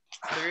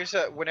 There is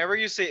whenever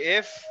you say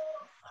if,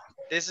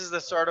 this is the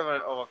start of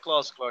a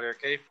clause, Claudia.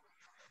 Okay.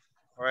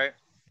 All right.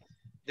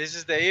 This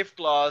is the if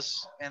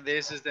clause, and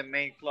this is the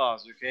main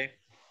clause. Okay.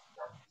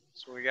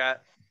 So we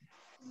got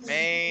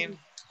main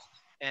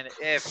and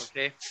if.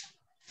 Okay.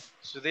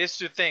 So these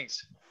two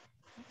things.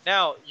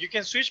 Now you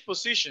can switch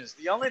positions.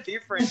 The only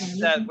difference is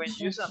that when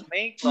you use a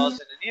main clause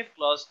and an if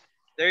clause,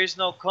 there is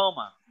no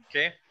comma.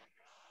 Okay.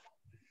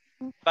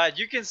 But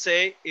you can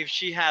say if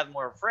she had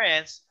more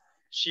friends,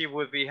 she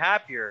would be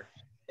happier.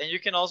 And you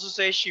can also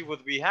say she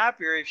would be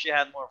happier if she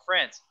had more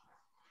friends.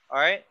 All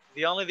right.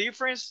 The only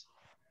difference,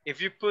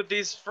 if you put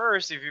this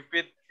first, if you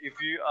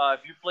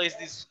place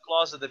this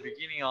clause at the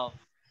beginning of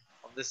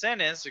the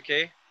sentence,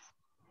 okay.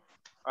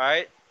 All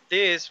right.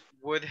 This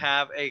would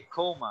have a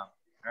comma.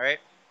 All right.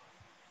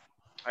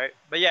 All right.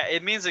 But yeah,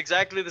 it means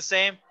exactly the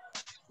same.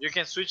 You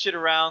can switch it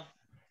around.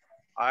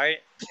 All right.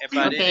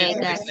 But it Okay, is I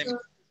the got same. it.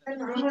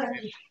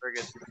 Okay, very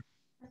good.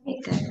 I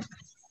got it.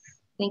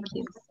 Thank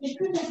you.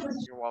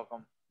 You're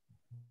welcome.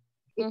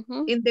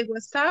 Mm-hmm. In the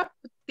WhatsApp,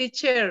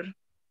 teacher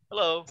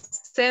Hello.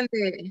 send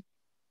the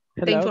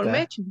Hello there.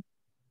 information.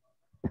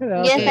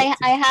 Hello Yes, there.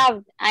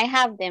 I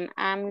have them.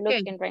 I'm Okay.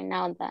 looking right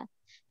now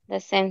the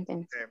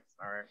sentence. Okay.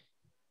 All right.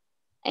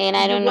 And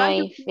If I you don't know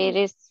want, if it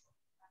is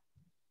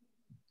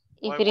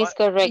What?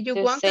 correct if you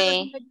to want,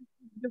 say. Carolina,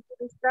 you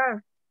can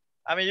start.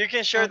 I mean, you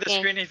can share the Okay.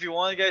 screen if you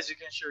want, guys. You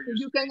can share your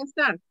You screen. can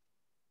start.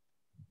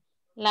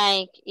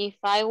 Like if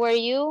I were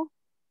you,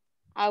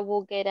 I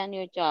will get a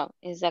new job.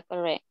 Is that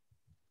correct?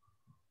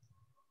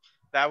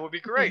 That would be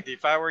correct.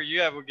 If I were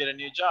you, I would get a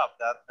new job.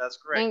 That's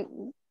correct.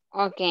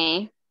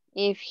 Okay.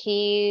 If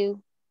he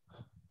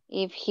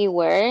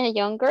were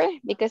younger,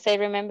 because I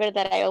remember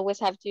that I always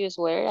have to use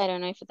were. I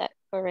don't know if that's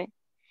correct.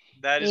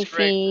 That is If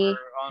correct he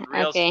for on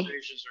real okay.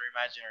 situations or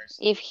imaginaries.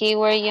 If he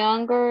were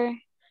younger,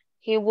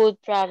 he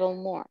would travel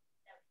more.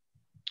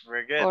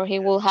 Very good. Or he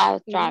will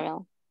have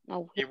travel.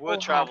 No, He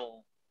would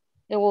travel.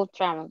 He will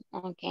travel.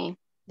 Okay.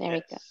 There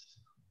we go.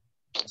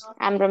 Yes.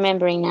 I'm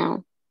remembering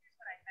now.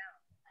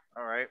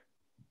 All right.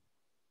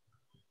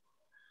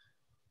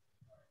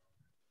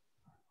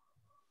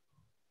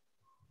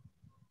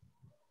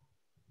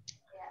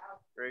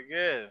 Very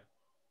good.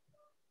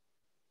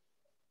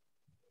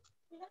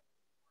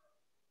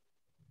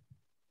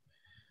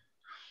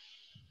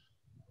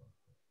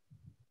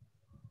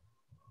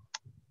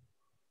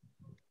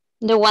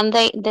 The one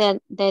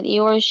that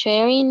you are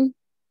sharing,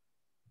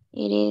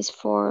 it is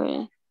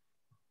for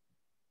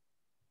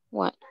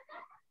what?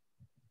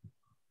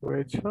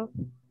 Which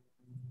one?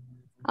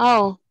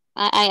 Oh,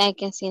 I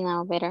can see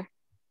now better.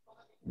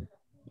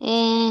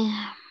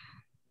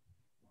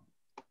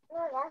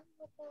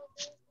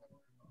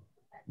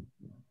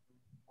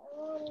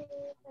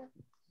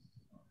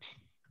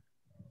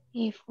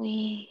 If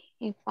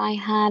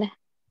I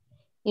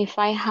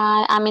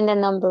had, I'm in the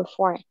number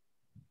 4.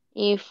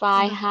 If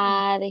I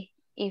had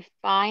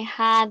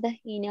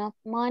enough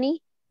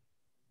money,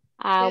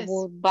 I Yes.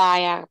 would buy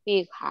a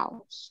big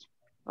house,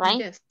 right?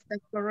 Yes,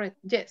 that's correct.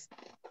 Yes.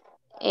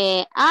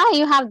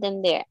 You have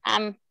them there.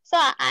 So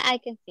I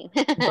can see.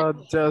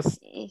 But just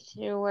If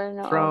you were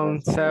not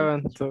from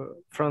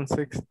from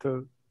 6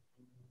 to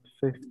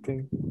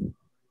 15.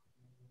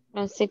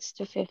 6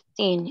 to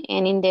 15,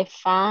 and in the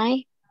 5,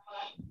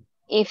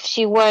 if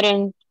she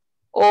weren't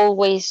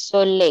always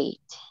so late,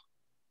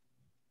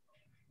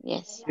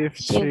 yes, If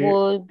she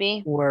would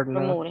be were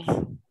promoted.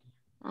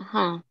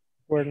 not,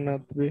 were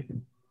not be.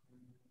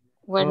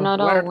 We're not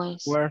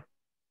always. Where?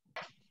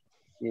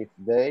 If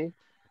they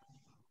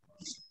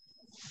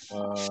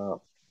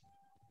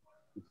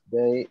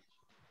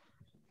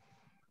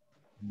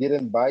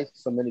didn't buy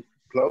so many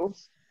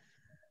clothes.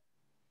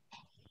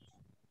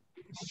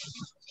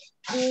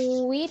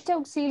 Which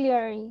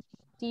auxiliary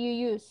do you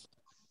use?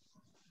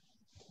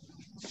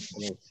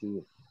 Let's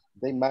see.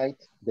 They might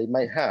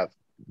have.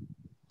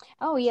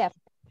 Oh, yeah.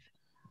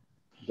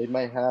 They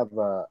might have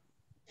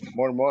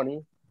more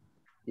money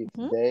if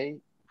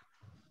they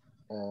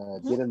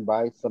didn't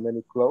buy so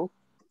many clothes.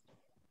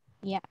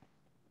 Yeah.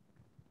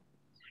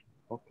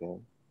 Okay.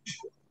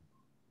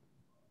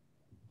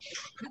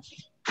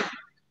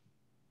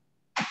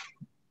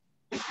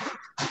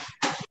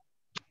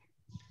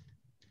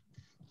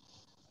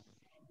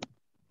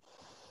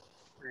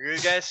 Very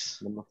good, guys.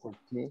 Number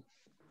 14.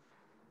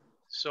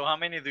 So how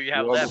many do you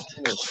have left?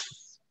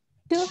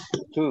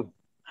 2.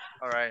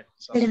 All right.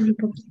 So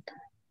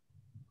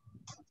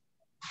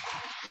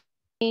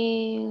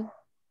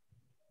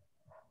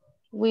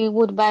We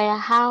would buy a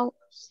house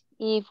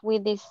if we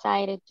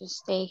decided to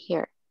stay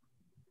here.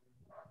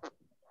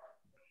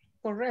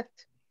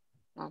 Correct.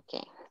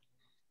 Okay.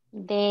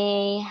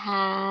 They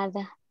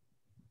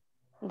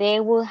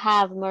will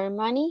have more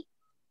money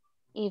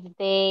if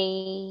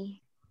they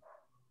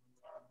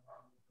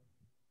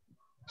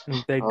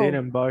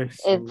didn't buy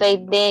so if they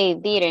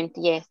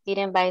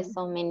didn't buy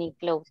so many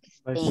clothes.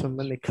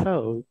 many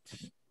clothes.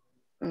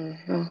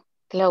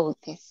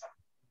 Clothes.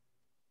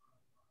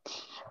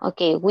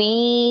 Okay,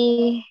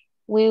 we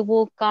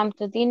will come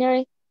to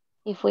dinner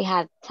if we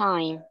had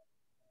time.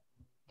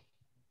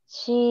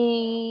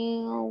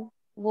 She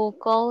will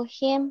call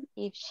him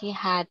if she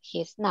had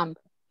his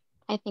number.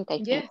 I think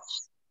I Yes.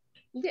 finished.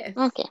 Yes.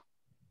 Okay.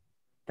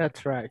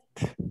 That's right.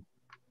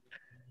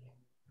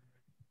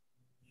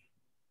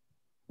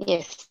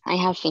 Yes, I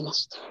have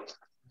finished.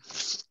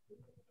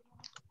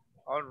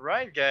 All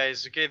right,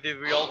 guys. Okay, did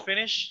we all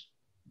finish?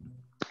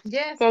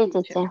 Yes. Okay,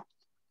 teacher. teacher.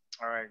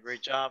 All right,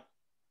 great job.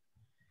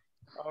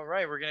 All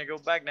right, we're gonna go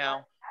back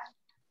now.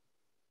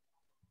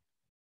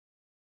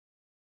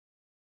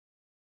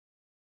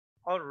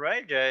 All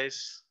right,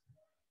 guys.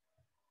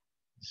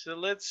 So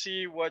let's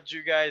see what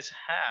you guys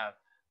have.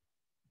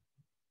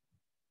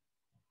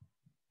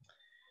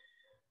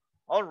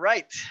 All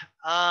right.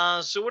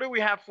 So what do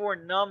we have for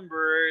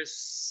number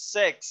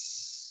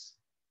 6?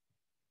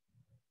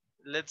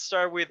 Let's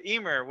start with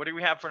Emer. What do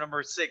we have for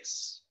number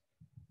 6?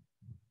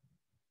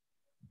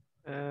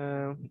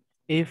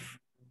 If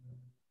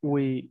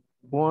we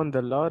won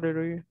the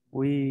lottery,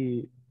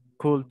 we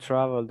could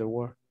travel the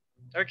world.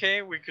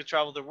 Okay, we could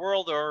travel the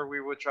world or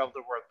we would travel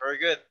the world. Very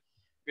good.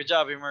 Good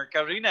job, Emer.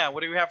 Karina,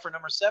 what do we have for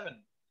number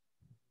 7?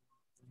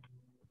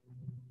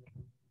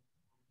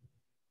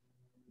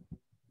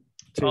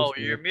 Oh,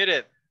 you're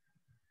muted.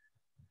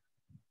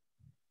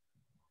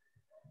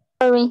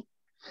 Sorry.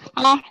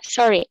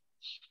 Sorry.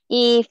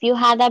 If you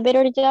had a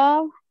better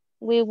job,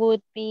 we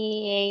would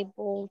be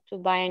able to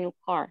buy a new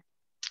car.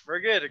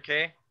 Very good.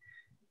 Okay.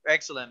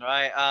 Excellent.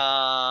 Right.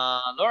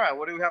 Laura,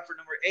 what do we have for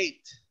number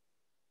 8?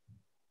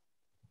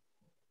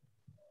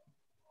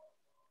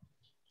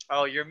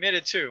 Oh, you're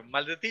muted too.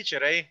 Mal de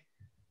teacher, eh?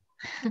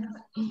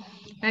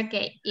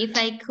 Okay, if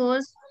I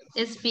could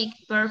speak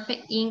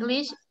perfect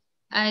English,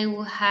 I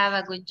would have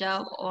a good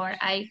job, or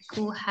I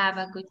could have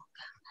a good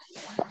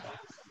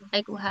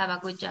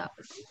job.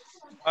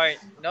 All right.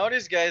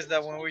 Notice, guys,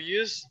 that when we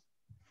use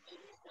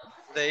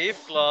the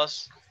if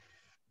clause,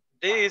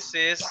 this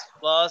is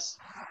plus.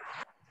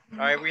 All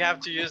right, we have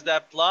to use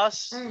that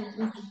plus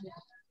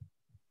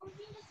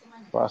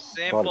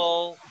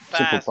simple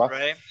past,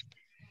 right?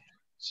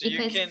 So if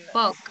you I can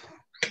spoke,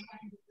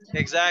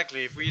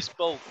 exactly if we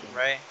spoke,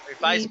 right?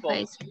 If I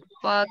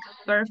spoke,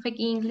 perfect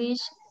English,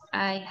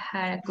 I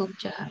had a good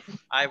job.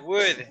 I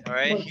would. All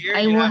right. Here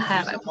I you will have to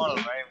have use a the model,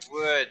 right?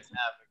 Would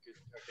have a good.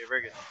 Okay,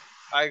 very good.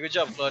 All right, good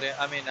job, Claudia.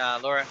 I mean,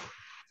 Laura.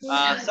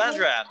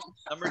 Sandra,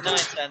 number 9,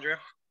 Sandra.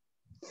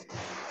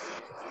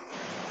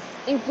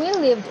 If we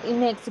lived in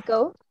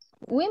Mexico,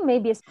 we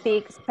maybe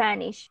speak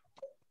Spanish.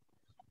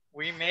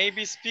 We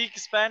maybe speak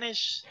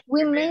Spanish.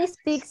 We may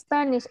speak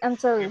Spanish. I'm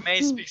sorry. We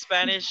may speak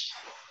Spanish.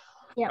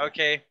 Yeah.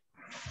 Okay.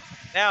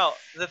 Now,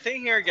 the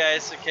thing here,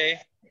 guys, okay.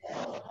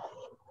 All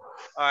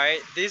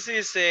right, this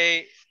is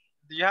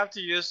you have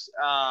to use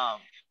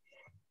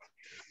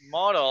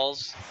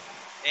models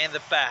in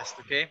the past,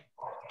 okay?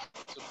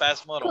 So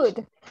past models.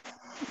 Could.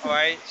 All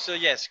right, so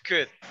yes,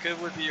 could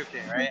would be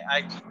okay, right?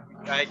 I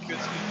could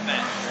speak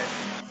Spanish, right?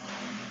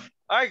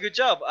 All right, good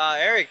job,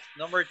 Eric.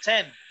 Number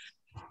 10.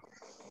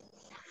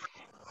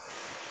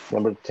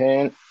 Number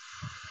 10,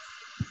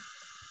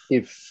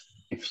 if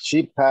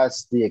she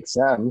passed the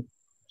exam,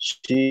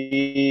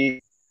 she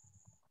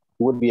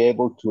would be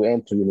able to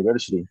enter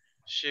university.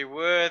 She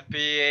would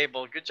be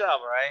able. Good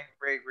job, all right?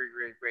 Great.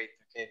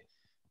 Okay.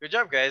 Good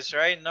job, guys, all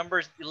right?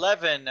 Number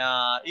 11,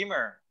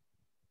 Emer.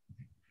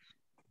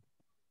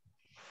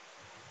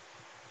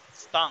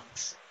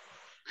 Stunks.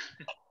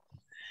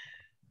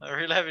 Number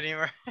 11,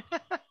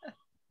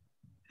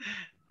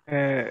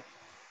 Emer.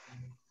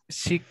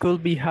 She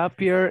could be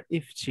happier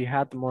if she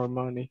had more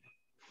money.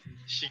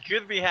 She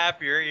could be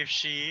happier if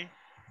she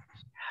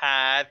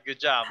had, good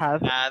job,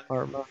 Had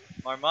more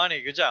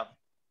money. Good job.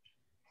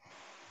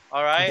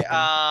 All right,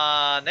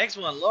 next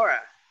one,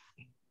 Laura.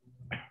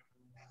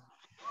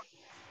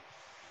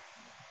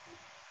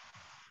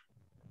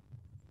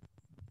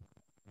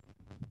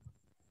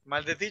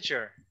 Mal de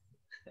teacher.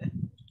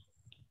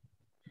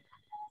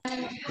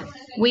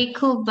 We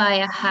could buy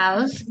a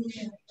house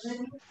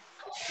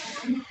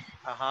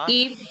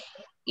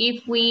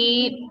if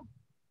we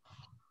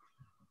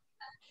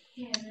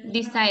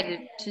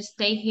decided to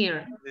stay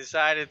here.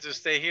 Decided to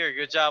stay here.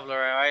 Good job,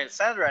 Laura. All right,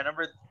 Sandra,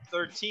 number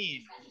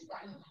 13.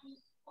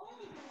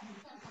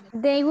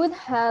 They would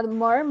have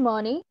more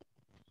money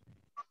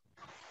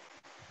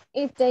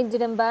if they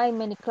didn't buy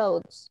many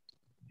clothes.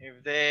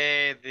 If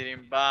they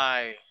didn't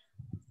buy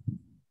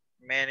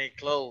many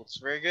clothes.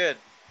 Very good.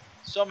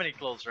 So many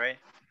clothes, right?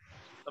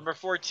 Number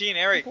 14,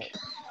 Eric.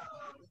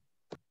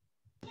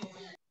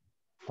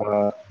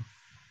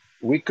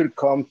 We could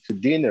come to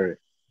dinner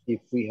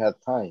if we had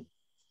time.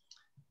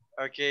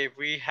 Okay, if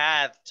we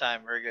had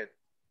time. Very good.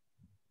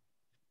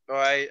 All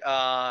right,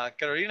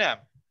 Carolina.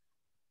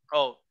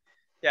 Oh,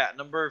 yeah,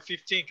 number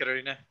 15,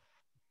 Carolina.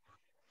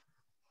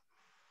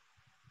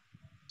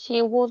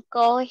 She would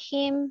call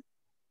him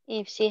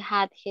if she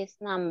had his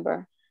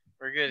number.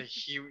 Very good.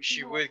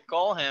 She would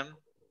call him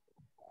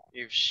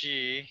if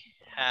she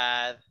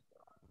had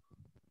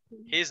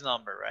his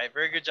number, right?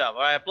 Very good job.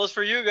 All right, applause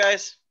for you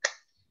guys.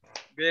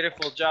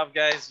 Beautiful job,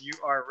 guys. You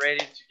are ready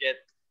to get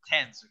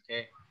 10s,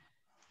 okay?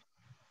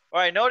 All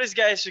right, notice,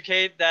 guys,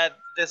 okay, that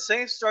the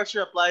same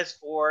structure applies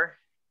for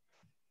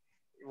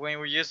when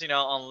we use,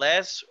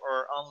 unless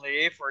or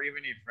only if or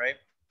even if, right?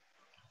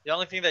 The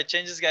only thing that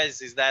changes,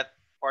 guys, is that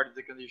part of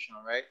the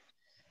conditional, right?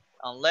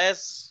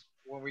 Unless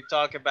when we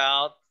talk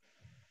about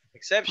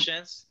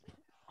exceptions,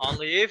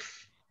 only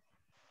if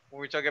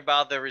when we talk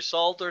about the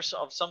result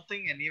of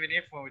something, and even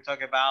if when we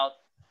talk about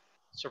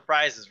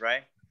surprises,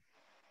 right?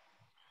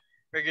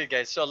 Very good,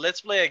 guys. So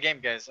let's play a game,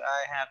 guys.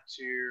 I have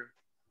to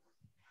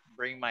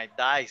bring my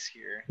dice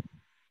here.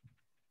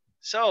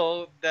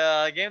 So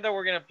the game that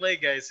we're gonna play,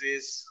 guys,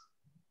 is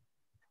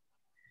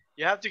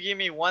you have to give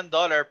me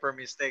 $1 per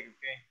mistake,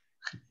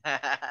 okay?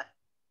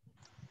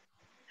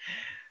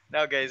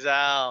 Now, guys,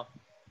 I'm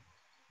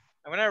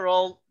gonna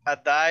roll a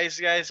dice,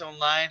 guys,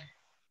 online.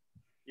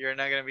 You're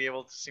not gonna be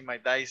able to see my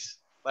dice,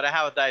 but I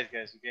have a dice,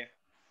 guys, okay?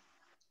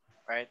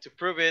 All right, to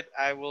prove it,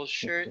 I will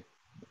share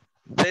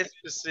this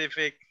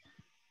specific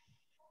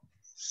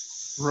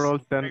Roll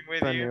thing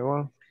with you.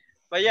 21.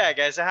 But yeah,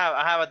 guys, I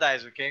have a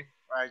dice, okay?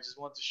 All right, just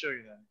want to show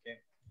you that, okay?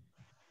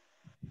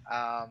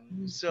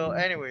 So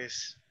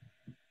anyways,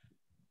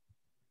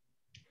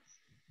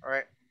 all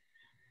right,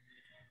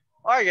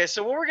 guys.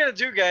 So what we're gonna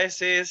do,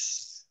 guys,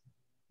 is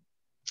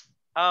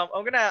I'm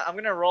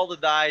gonna roll the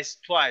dice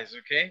twice,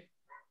 okay?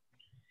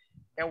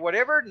 And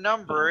whatever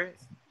number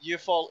you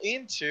fall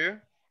into,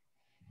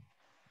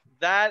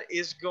 that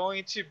is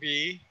going to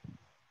be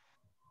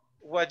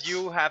what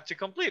you have to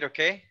complete,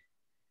 okay?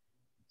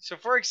 So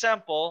for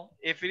example,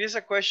 if it is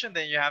a question,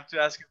 then you have to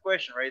ask a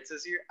question, right? It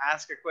says here,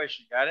 ask a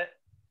question, got it?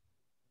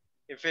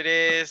 If it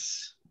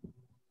is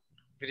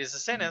a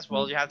sentence,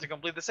 well, you have to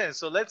complete the sentence.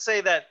 So let's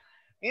say that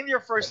in your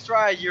first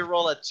try, you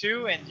roll a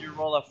 2 and you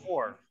roll a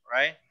 4,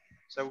 right?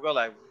 So we go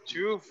like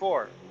 2,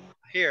 4.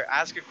 Here,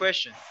 ask a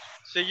question.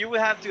 So you will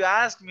have to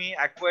ask me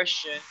a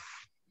question,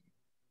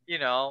 you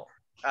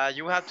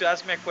have to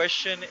ask me a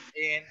question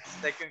in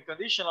second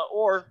conditional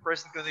or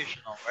present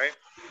conditional, right?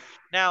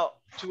 Now,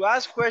 to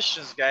ask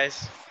questions,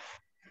 guys,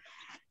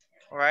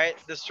 all right,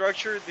 the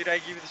structure, did I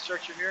give you the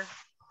structure here?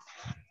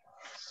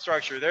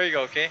 Structure, there you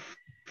go, okay?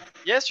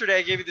 Yesterday,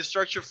 I gave you the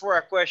structure for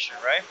a question,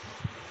 right?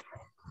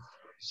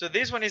 So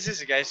this one is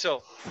easy, guys.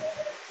 So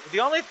the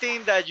only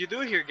thing that you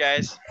do here,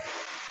 guys,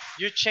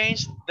 you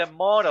change the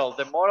modal.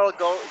 The modal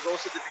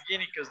goes at the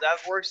beginning because that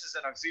works as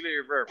an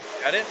auxiliary verb.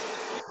 Got it?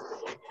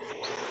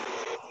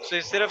 So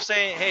instead of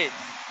saying, hey,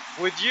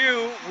 would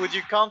you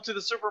come to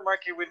the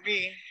supermarket with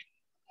me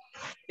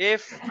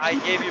if I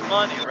gave you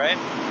money, right?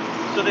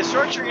 So the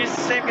structure is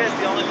the same, guys.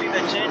 The only thing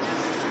that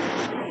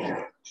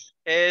changes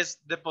is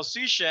the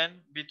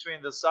position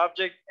between the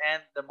subject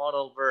and the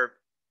modal verb.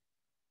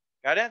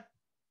 Got it?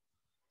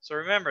 So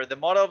remember, the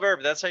modal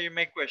verb, that's how you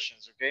make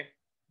questions, okay?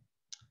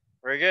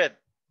 Very good.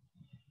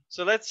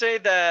 So let's say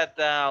that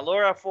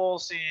Laura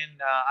falls in,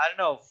 I don't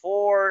know,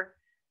 4,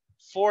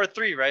 4,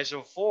 3, right?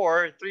 So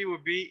 4, 3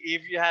 would be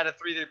if you had a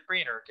 3D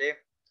printer, okay?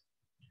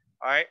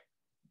 All right.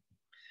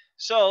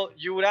 So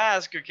you would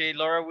ask, okay,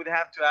 Laura would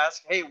have to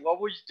ask, hey, what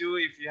would you do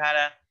if you had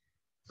a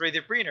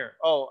 3D printer?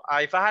 Oh,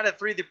 if I had a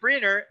 3D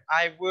printer,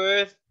 I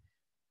would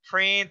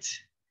print,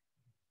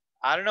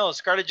 I don't know,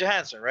 Scarlett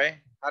Johansson, right?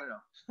 I don't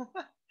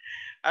know.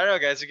 I don't know,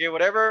 guys. Okay,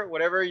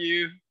 whatever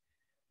you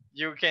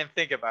can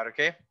think about.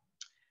 Okay.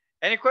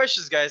 Any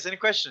questions, guys? Any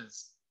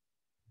questions?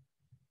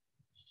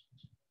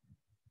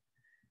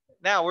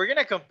 Now we're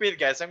gonna compete,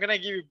 guys. I'm gonna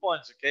give you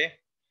points, okay?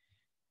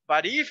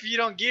 But if you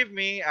don't give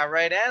me a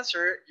right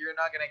answer, you're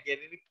not gonna get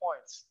any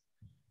points.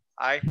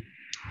 All right.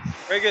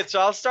 Very good. So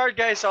I'll start,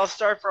 guys. I'll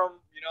start from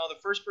the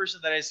first person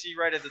that I see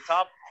right at the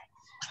top,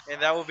 and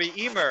that will be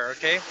Emer.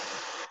 Okay.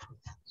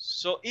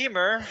 So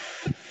Emer.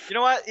 You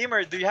know what,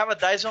 Emer, do you have a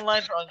dice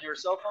online on your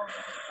cell phone?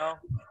 No?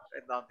 I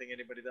don't think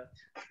anybody does.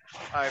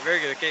 All right, very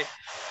good, okay.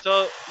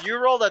 So you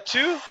rolled a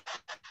 2,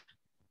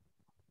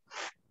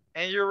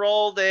 and you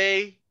rolled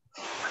a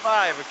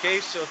 5,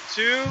 okay? So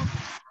 2,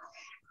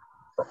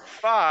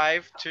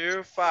 5,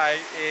 2, 5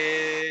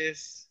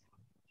 is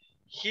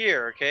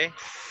here, okay?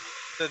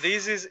 So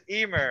this is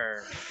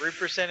Emer,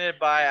 represented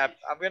by,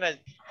 I'm going to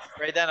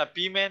write down a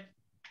P-man,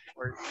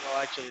 or no,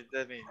 actually,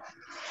 that means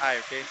I,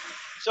 okay?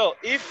 So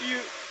if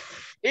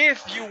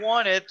you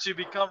wanted to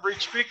become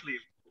rich quickly,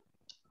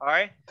 all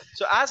right?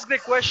 So ask the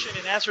question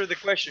and answer the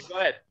question. Go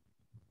ahead.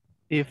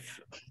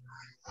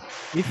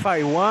 If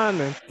I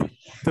wanted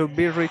to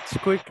be rich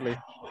quickly.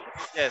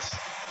 Yes.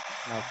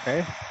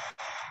 Okay.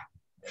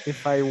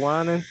 If I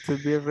wanted to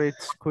be rich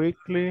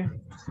quickly,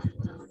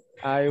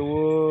 I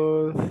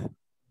would.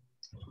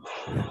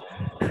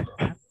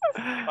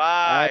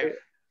 5,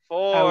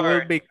 4. I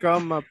will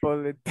become a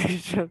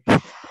politician.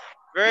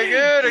 Very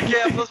good.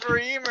 Okay, applause for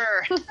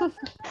Emer.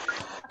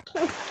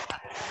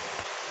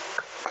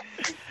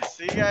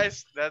 See,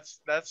 guys, that's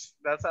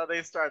how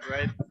they start,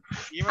 right?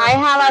 Emer, I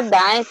have a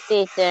dice,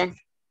 teacher.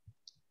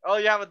 Oh,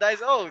 you have a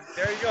dice. Oh,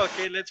 there you go.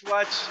 Okay, let's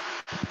watch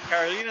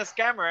Carolina's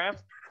camera.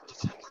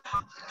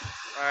 All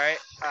right.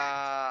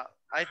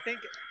 I think,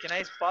 can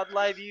I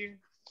spotlight you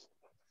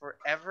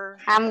forever?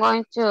 I'm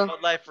going to.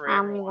 Spotlight for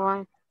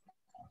everyone.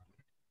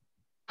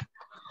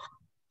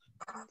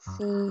 Going.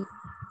 See.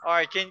 All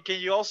right, can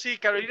you all see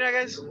Carolina,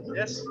 guys?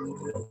 Yes?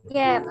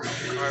 Yeah. All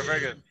right, very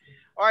good.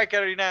 All right,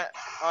 Carolina.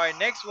 All right,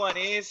 next one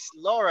is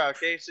Laura,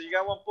 okay? So you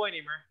got 1 point,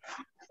 Emer.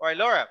 All right,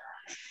 Laura.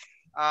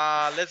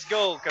 Let's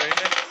go,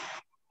 Carolina.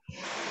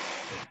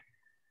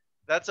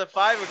 That's a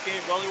 5, okay?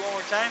 Roll it one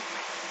more time.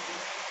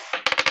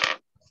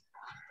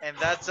 And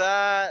that's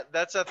a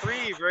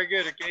 3, very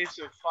good, okay?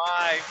 So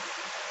 5,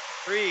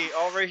 3,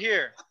 over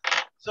here.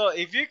 So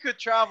if you could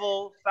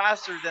travel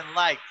faster than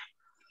light,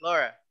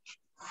 Laura.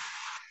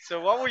 So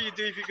what would you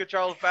do if you could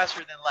travel faster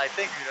than light?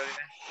 Thank you,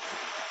 Carolina.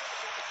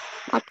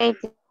 Okay.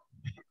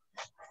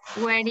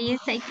 Where is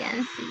I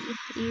can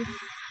see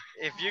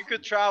If you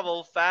could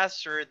travel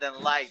faster than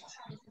light.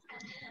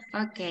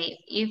 okay,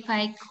 if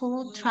I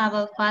could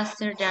travel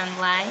faster than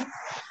light,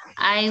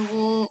 I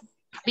will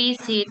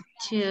visit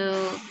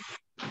to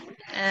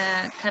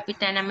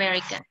Captain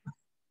America.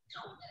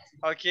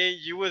 Okay,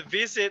 you would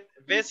visit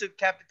not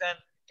Capitan,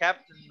 right?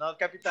 Captain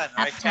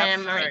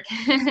Captain America.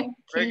 America.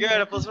 Very Okay.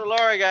 good. Applause for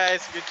Laura,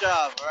 guys. Good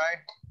job. All right.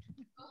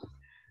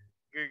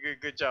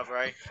 Good job. All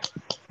right.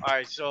 All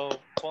right.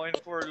 So point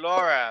for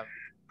Laura.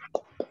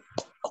 All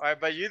right,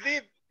 but you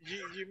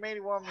made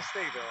one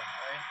mistake though.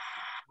 All right.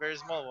 Very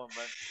small one,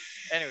 but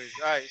anyways.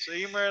 All right. So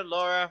Emer,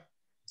 Laura.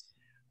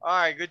 All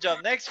right. Good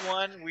job. Next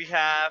one we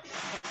have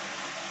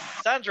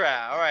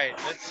Sandra. All right.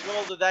 Let's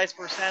roll the dice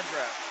for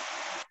Sandra.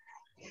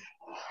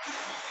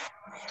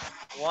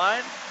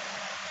 1,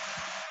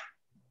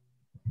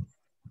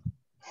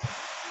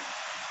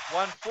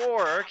 1,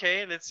 4.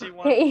 Okay, let's see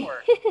 1,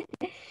 4.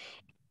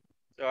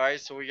 All right,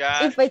 so we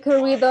got. If I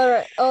could read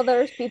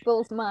other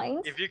people's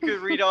minds. If you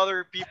could read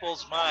other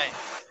people's minds,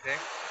 okay.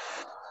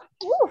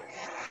 Woo.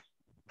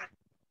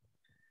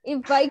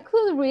 If I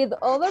could read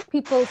other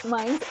people's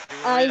minds,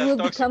 I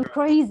would become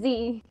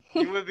crazy.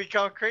 You would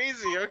become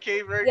crazy.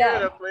 Okay, very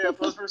Yeah. good.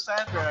 Applause for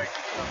Sandra.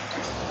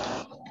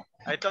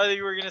 I thought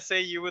you were gonna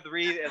say you would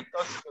read El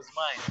Tóxico's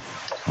mind.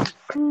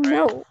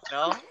 No. Right?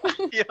 No?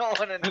 You don't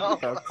want to know?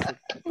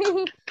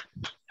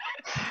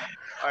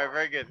 All right,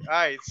 very good. All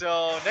right,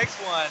 so next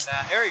one,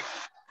 Eric.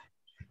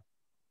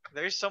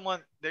 There's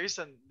noise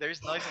in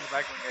the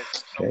background,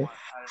 guys. From someone. I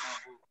don't know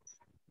who.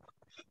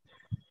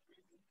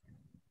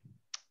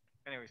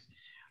 Anyways,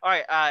 all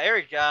right,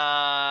 Eric.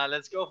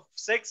 Let's go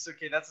 6.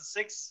 Okay, that's a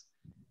 6.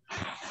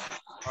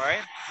 All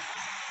right,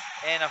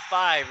 and a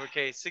 5.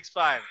 Okay, 6,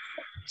 5.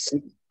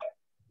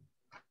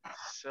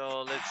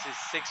 So let's see,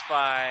 6,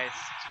 5, 6,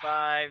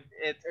 5.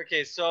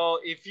 Okay. So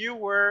if you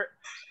were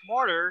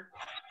smarter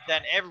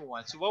than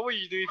everyone, so what would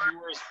you do if you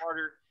were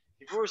smarter?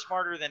 If you were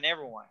smarter than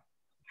everyone?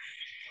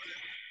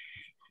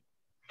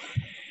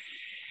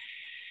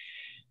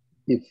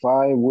 If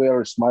I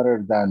were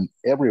smarter than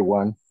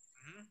everyone,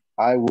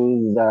 I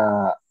wouldn't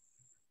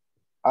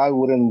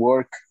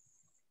work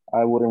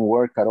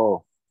at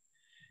all.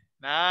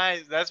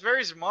 Nice. That's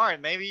very smart.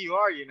 Maybe you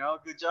are,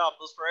 Good job.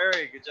 Those for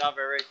Eric. Good job,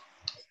 Eric.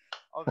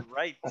 All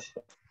right.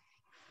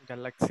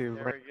 Galaxy.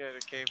 Very good.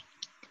 Okay.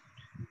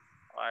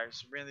 All right.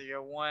 Sabrina, you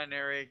got 1.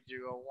 Eric,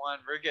 you got 1.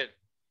 Very good.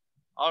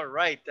 All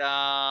right.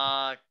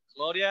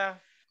 Claudia.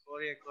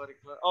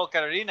 Oh,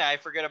 Carolina. I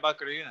forget about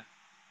Carolina.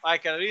 All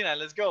right, Carolina.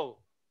 Let's go.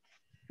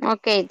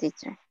 Okay,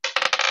 teacher.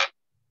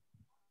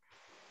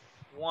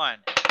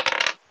 1,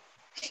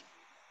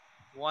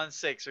 1,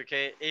 6.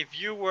 Okay. If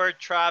you were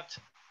trapped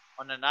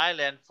on an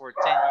island for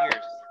 10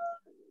 years.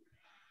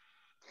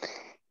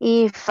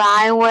 If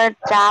I were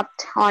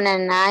trapped on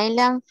an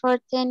island for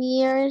 10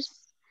 years,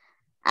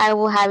 I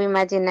would have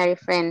imaginary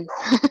friends.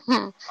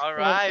 All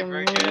right,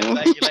 very good.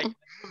 Like the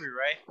movie,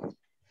 right?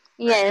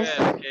 Yes.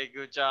 Good. Okay,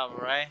 good job.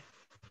 All right.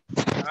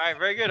 All right,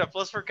 very good.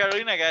 Applause for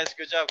Carolina, guys.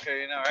 Good job,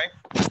 Carolina. All right.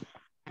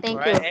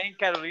 Thank you. And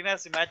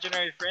Carolina's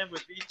imaginary friend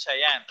would be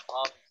Cheyenne.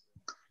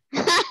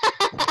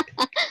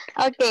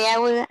 Okay, I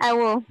will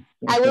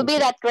be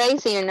that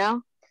crazy,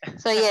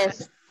 So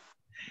yes.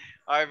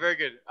 All right, very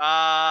good.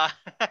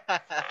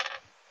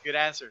 Good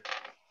answer.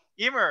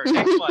 Emer,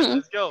 next one.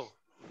 Let's go.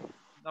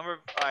 All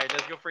right,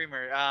 let's go for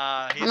Emer.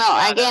 Again,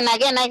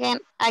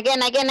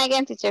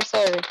 teacher.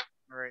 Sorry.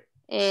 All right.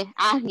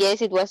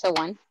 Yes, it was a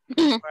 1.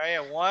 All right,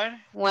 a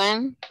 1.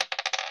 1.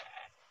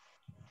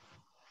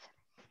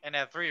 And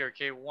a 3.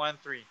 Okay, 1,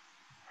 3.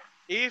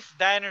 If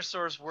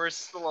dinosaurs were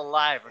still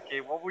alive, okay,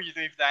 what would you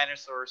do if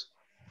dinosaurs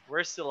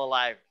were still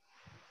alive?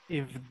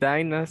 If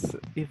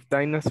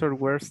dinosaurs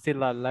were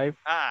still alive.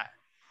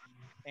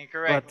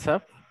 Incorrect. What's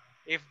up?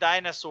 If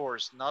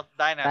dinosaurs, not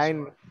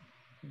dinosaurs.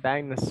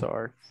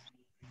 Dinosaurs.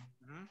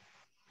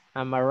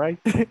 Am I right?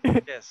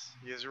 Yes,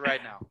 you're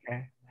right now.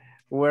 Okay.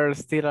 We're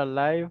still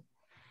alive.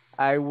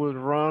 I will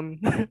run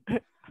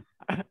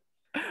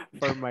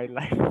for my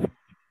life.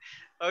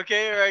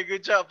 Okay, all right,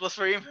 good job. Plus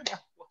for Emer.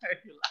 Why are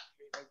you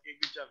laughing? Okay,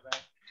 good job, man.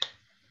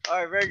 All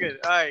right, very good.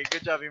 All right,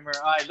 good job, Emer.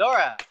 All right,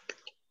 Laura.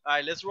 All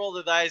right, let's roll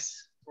the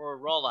dice for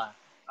Rola.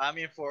 I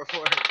mean for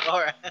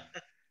Laura.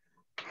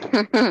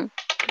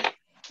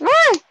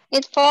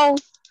 It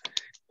falls.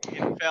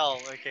 It fell.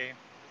 Okay.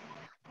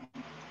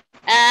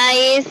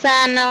 It's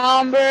a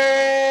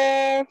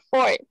number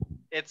 4.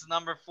 It's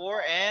number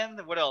 4,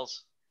 and what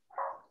else?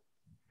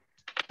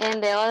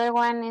 And the other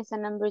one is a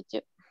number 2.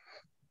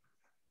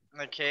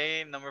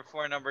 Okay, number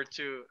 4, number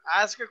 2.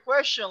 Ask a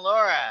question,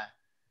 Laura.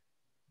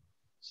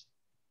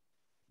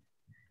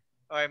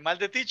 All right, mal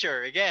the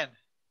teacher again.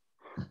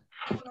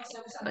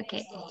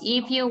 Okay.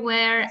 If you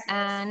were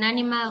an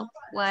animal,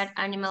 what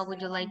animal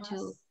would you like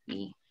to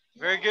be?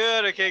 Very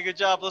good. Okay, good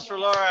job. Plus for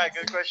Laura.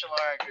 Good question,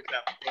 Laura. Good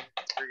job. Okay,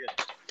 very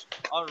good.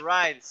 All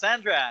right,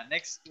 Sandra,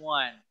 next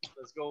one.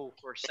 Let's go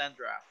for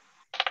Sandra.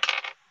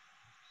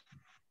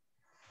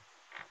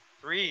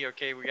 3.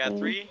 Okay, we got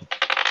 3.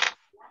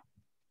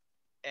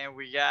 And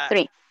we got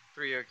 3.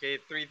 3. Okay,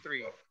 3,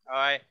 3. All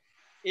right.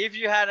 If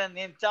you had an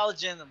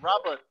intelligent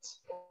robot.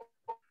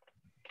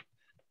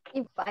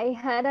 If I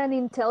had an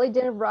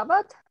intelligent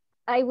robot,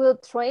 I will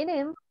train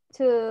him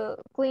to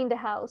clean the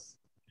house.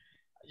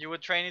 You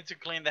would train it to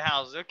clean the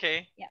house.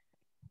 Okay. Yeah.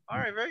 All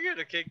right, very good.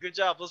 Okay, good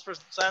job. Let's for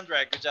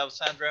Sandra. Good job,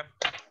 Sandra.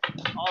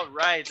 All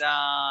right,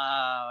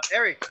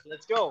 Eric,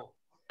 let's go.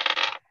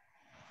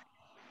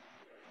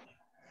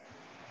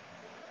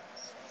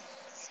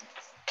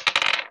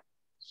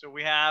 So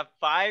we have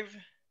 5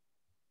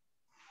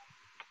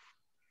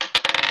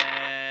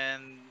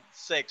 and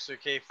 6.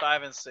 Okay,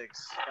 5 and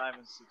 6. 5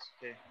 and 6.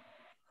 Okay.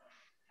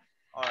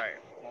 All right,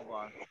 hold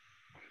on.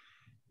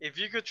 If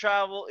you could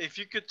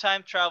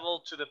time travel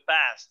to the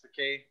past,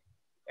 okay,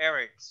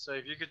 Eric. So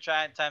if you could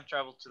try and time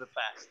travel to the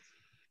past.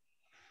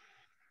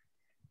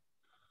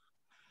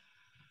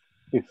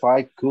 If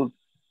I could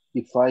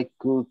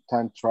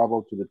time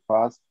travel to the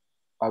past,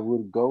 I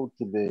would go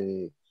to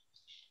the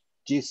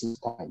Jesus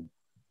time.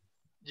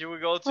 You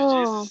would go to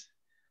Jesus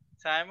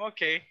time.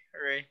 Okay,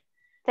 all right.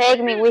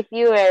 Take me with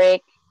you,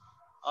 Eric.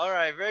 All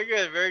right, very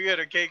good, very good.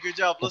 Okay, good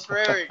job. Plus for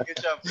Eric.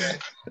 Good job, guys.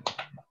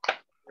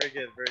 Very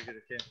good, very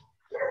good. Okay.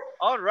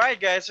 All right,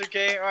 guys.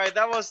 Okay. All right.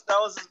 That was a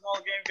small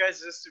game,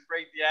 guys, just to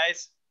break the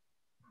ice.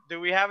 Do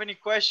we have any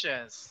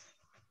questions?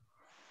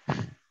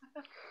 All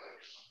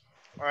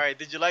right.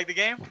 Did you like the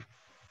game?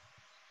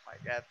 My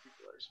God,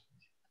 people are.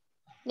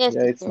 Yes,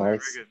 yeah, it's Very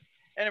nice. good.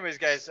 Anyways,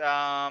 guys,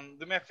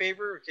 do me a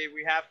favor. Okay,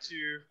 we have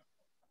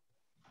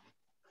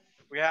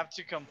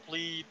to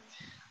complete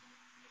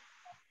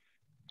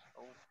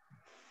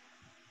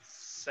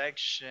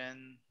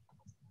section.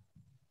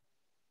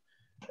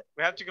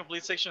 We have to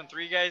complete section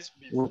 3, guys,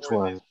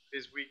 before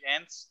this week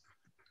ends.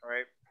 All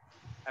right.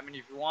 I mean,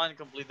 if you want to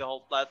complete the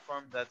whole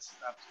platform, that's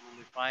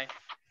absolutely fine.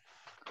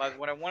 But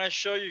what I want to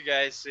show you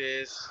guys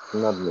is,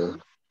 Not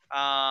me.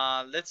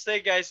 let's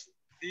say, guys,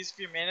 these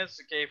few minutes.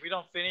 Okay, if we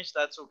don't finish,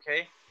 that's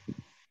okay.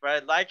 But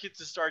I'd like you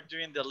to start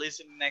doing the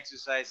listening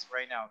exercise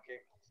right now.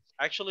 Okay.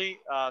 Actually,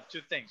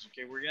 2 things.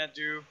 Okay, we're gonna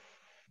do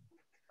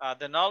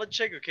the knowledge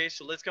check. Okay,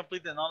 so let's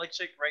complete the knowledge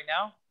check right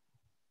now.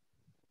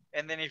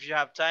 And then if you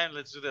have time,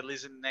 let's do the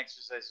listening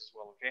exercise as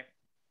well, okay?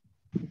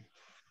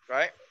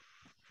 Right?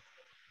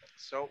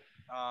 So,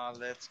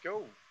 let's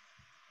go.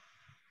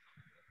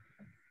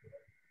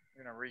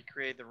 I'm gonna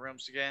recreate the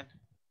rooms again.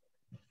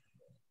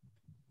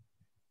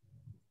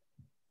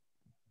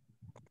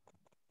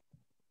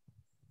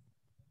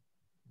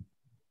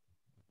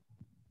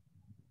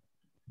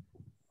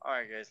 All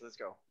right, guys, let's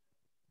go.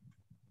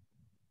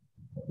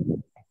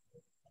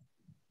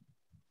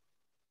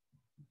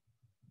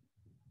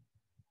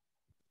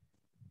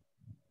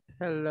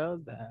 Hello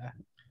there.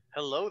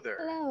 Hello there.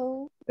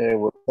 Hello. Hey,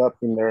 what's up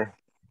in there?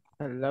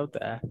 Hello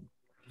there.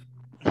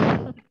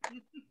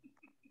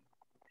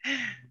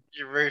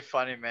 You're very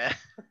funny, man.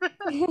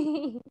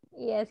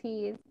 Yes,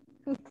 he is.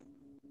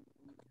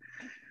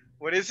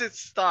 What is it?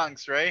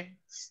 Stonks, right?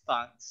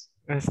 Stonks.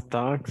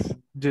 Stocks.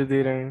 You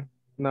didn't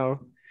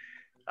know.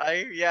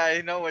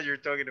 I know what you're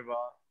talking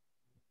about.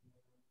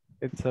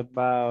 It's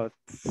about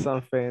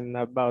something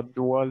about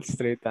Wall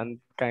Street and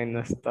kind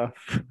of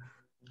stuff.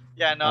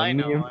 Yeah, no, I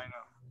know.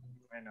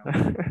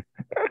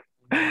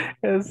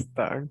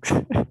 Stocks.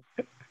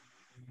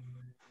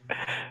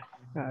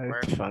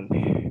 It's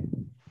funny.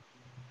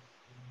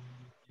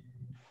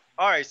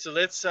 All right, so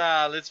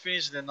let's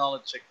finish the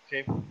knowledge check,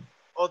 okay?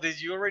 Oh,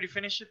 did you already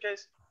finish it,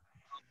 guys?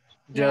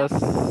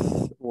 Just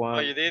one.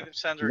 Oh, you did,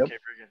 Sandra? Yep. Okay,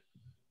 very good.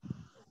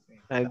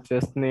 I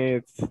just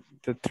need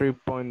the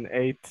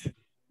 3.8,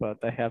 but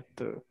I have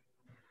to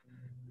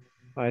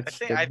watch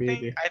the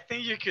video. I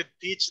think you could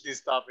teach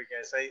this topic,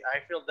 guys. I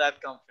feel that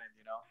confident,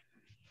 you know.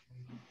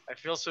 I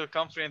feel so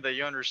confident that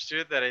you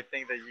understood that I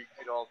think that you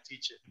could all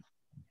teach it.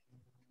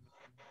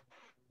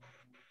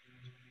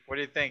 What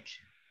do you think?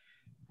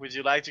 Would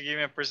you like to give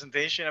me a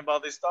presentation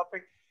about this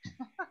topic?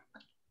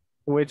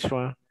 Which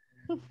one?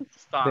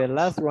 The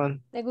last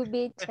one. That would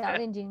be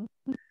challenging.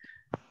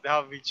 That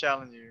would be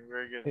challenging.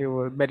 Very good. It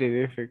was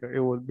very difficult. It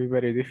would be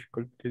very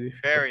difficult.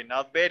 Very,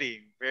 not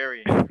Betty.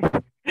 Very.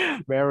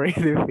 Very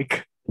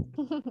difficult.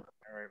 All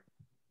right.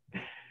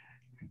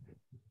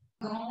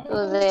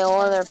 To the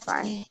other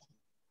part.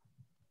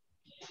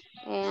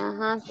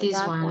 This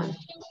one.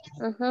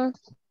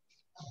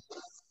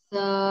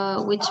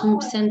 So, which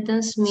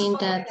sentence means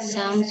that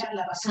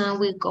Sam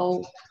will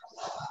go?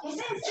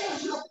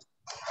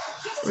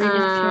 Read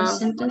the first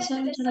sentence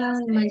out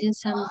loud. Imagine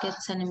Sam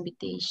gets an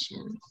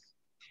invitation.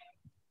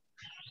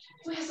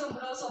 Fue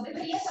asombroso,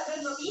 deberías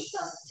haberlo visto.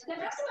 La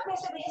próxima vez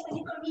deberías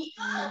venir conmigo.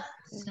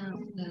 Sam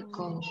will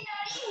go.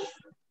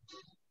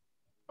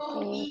 Oh,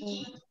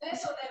 Nikki,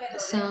 eso debe doler.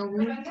 Sam Pero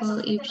will en go caso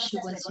de que if te lo she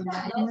estés was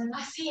preguntando, invited.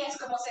 así es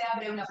como se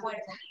abre una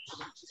puerta.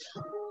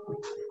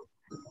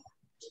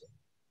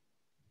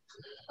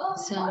 Oh,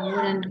 Sam hola.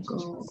 wouldn't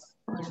go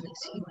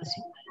unless he was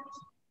invited.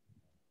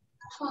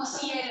 Oh,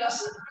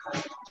 cielos.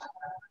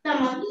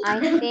 I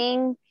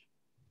think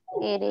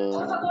it Por is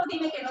favor,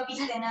 dime que no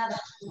viste nada.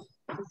 some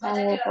Vaya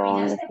que will la go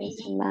on the arruinaste, face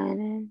Vicky.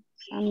 banner,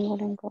 some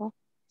wouldn't go.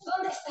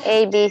 ¿Dónde estás?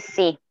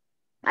 ABC.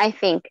 I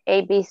think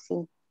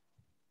ABC.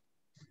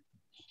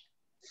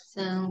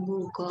 Sam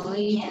will go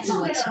if he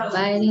was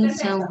invited.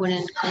 Sam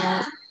wouldn't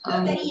go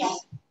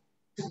unless.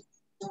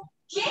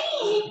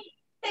 Jenny,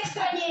 te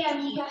extrañé,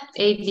 amiga.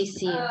 ABC.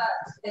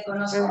 Te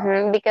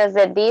conozco. Because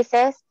the D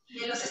says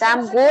 ¿Y en los Sam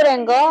estados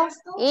wouldn't go eras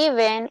tú?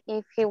 even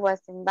if he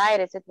was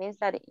invited. So it means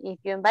that if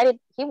you invited,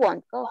 he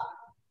won't go.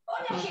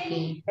 Hola, Jenny.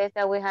 Okay. Says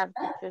that we have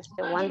to choose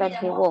the one that he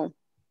 ¿Alguien me llamó? won't.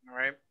 All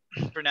right.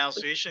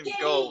 Pronunciation,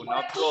 go,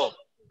 not go.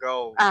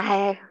 Go.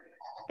 I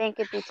thank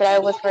you, teacher. I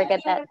always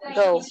forget that.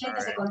 Go. All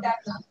right.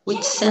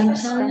 Which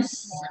sentence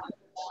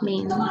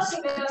means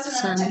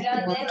Sam Sam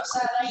will go?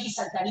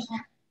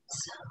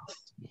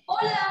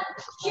 Hola,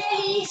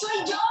 Kelly,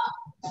 soy yo.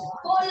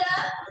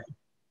 Hola.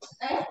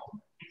 ¿Eh?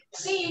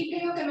 Sí,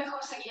 creo que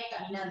mejor seguiré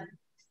caminando.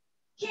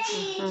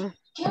 Kelly,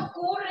 ¿qué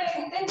ocurre?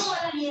 ¿Tengo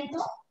mal aliento?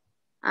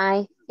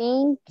 I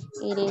think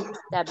it is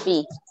the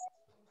B.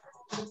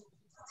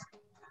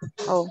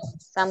 Oh,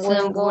 Sam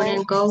Sam wouldn't go.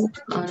 wouldn't go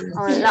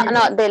Oh, unless.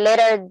 no, the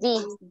letter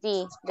D,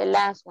 the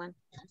last one.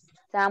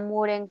 Sam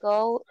wouldn't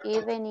go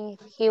even if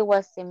he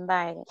was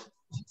invited.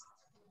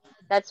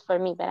 That's for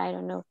me, but I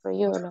don't know for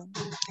you. No.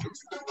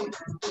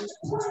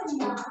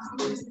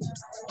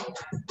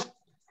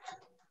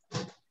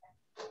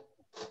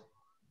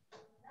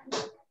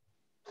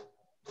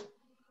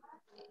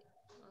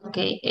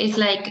 Okay, it's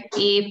like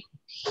if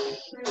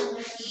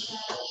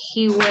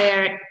he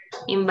were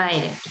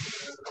invited.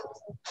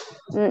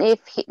 If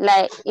he,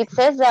 like it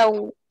says that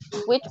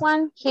which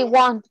one he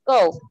won't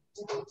go,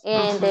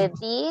 and the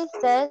D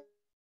says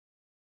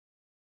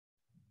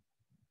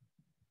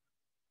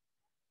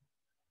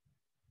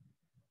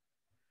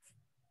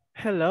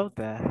Hello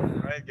there.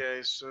 All right,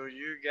 guys. So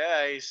you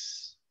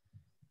guys.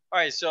 All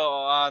right. So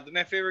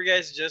my favorite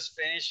guys just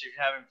finished. If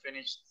you haven't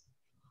finished,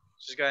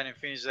 just go ahead and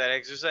finish that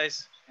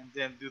exercise, and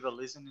then do the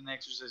listening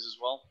exercise as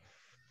well.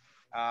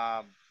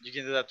 You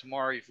can do that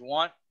tomorrow if you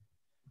want.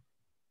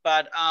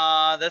 But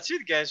that's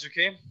it, guys.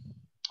 Okay.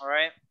 All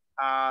right.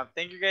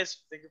 Thank you, guys.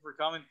 Thank you for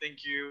coming.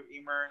 Thank you,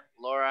 Emer,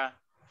 Laura,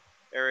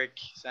 Eric,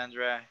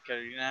 Sandra,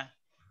 Carolina.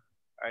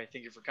 All right.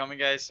 Thank you for coming,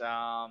 guys.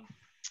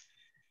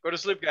 Go to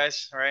sleep,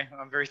 guys. All right.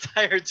 I'm very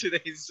tired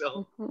today,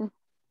 so.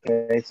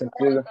 Okay, thank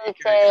you. Take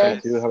care,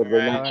 Thank guys. you. Have a All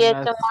great right. night. see you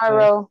Have a nice day.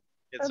 tomorrow.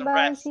 Get some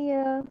Bye-bye. rest. See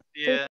ya. See ya.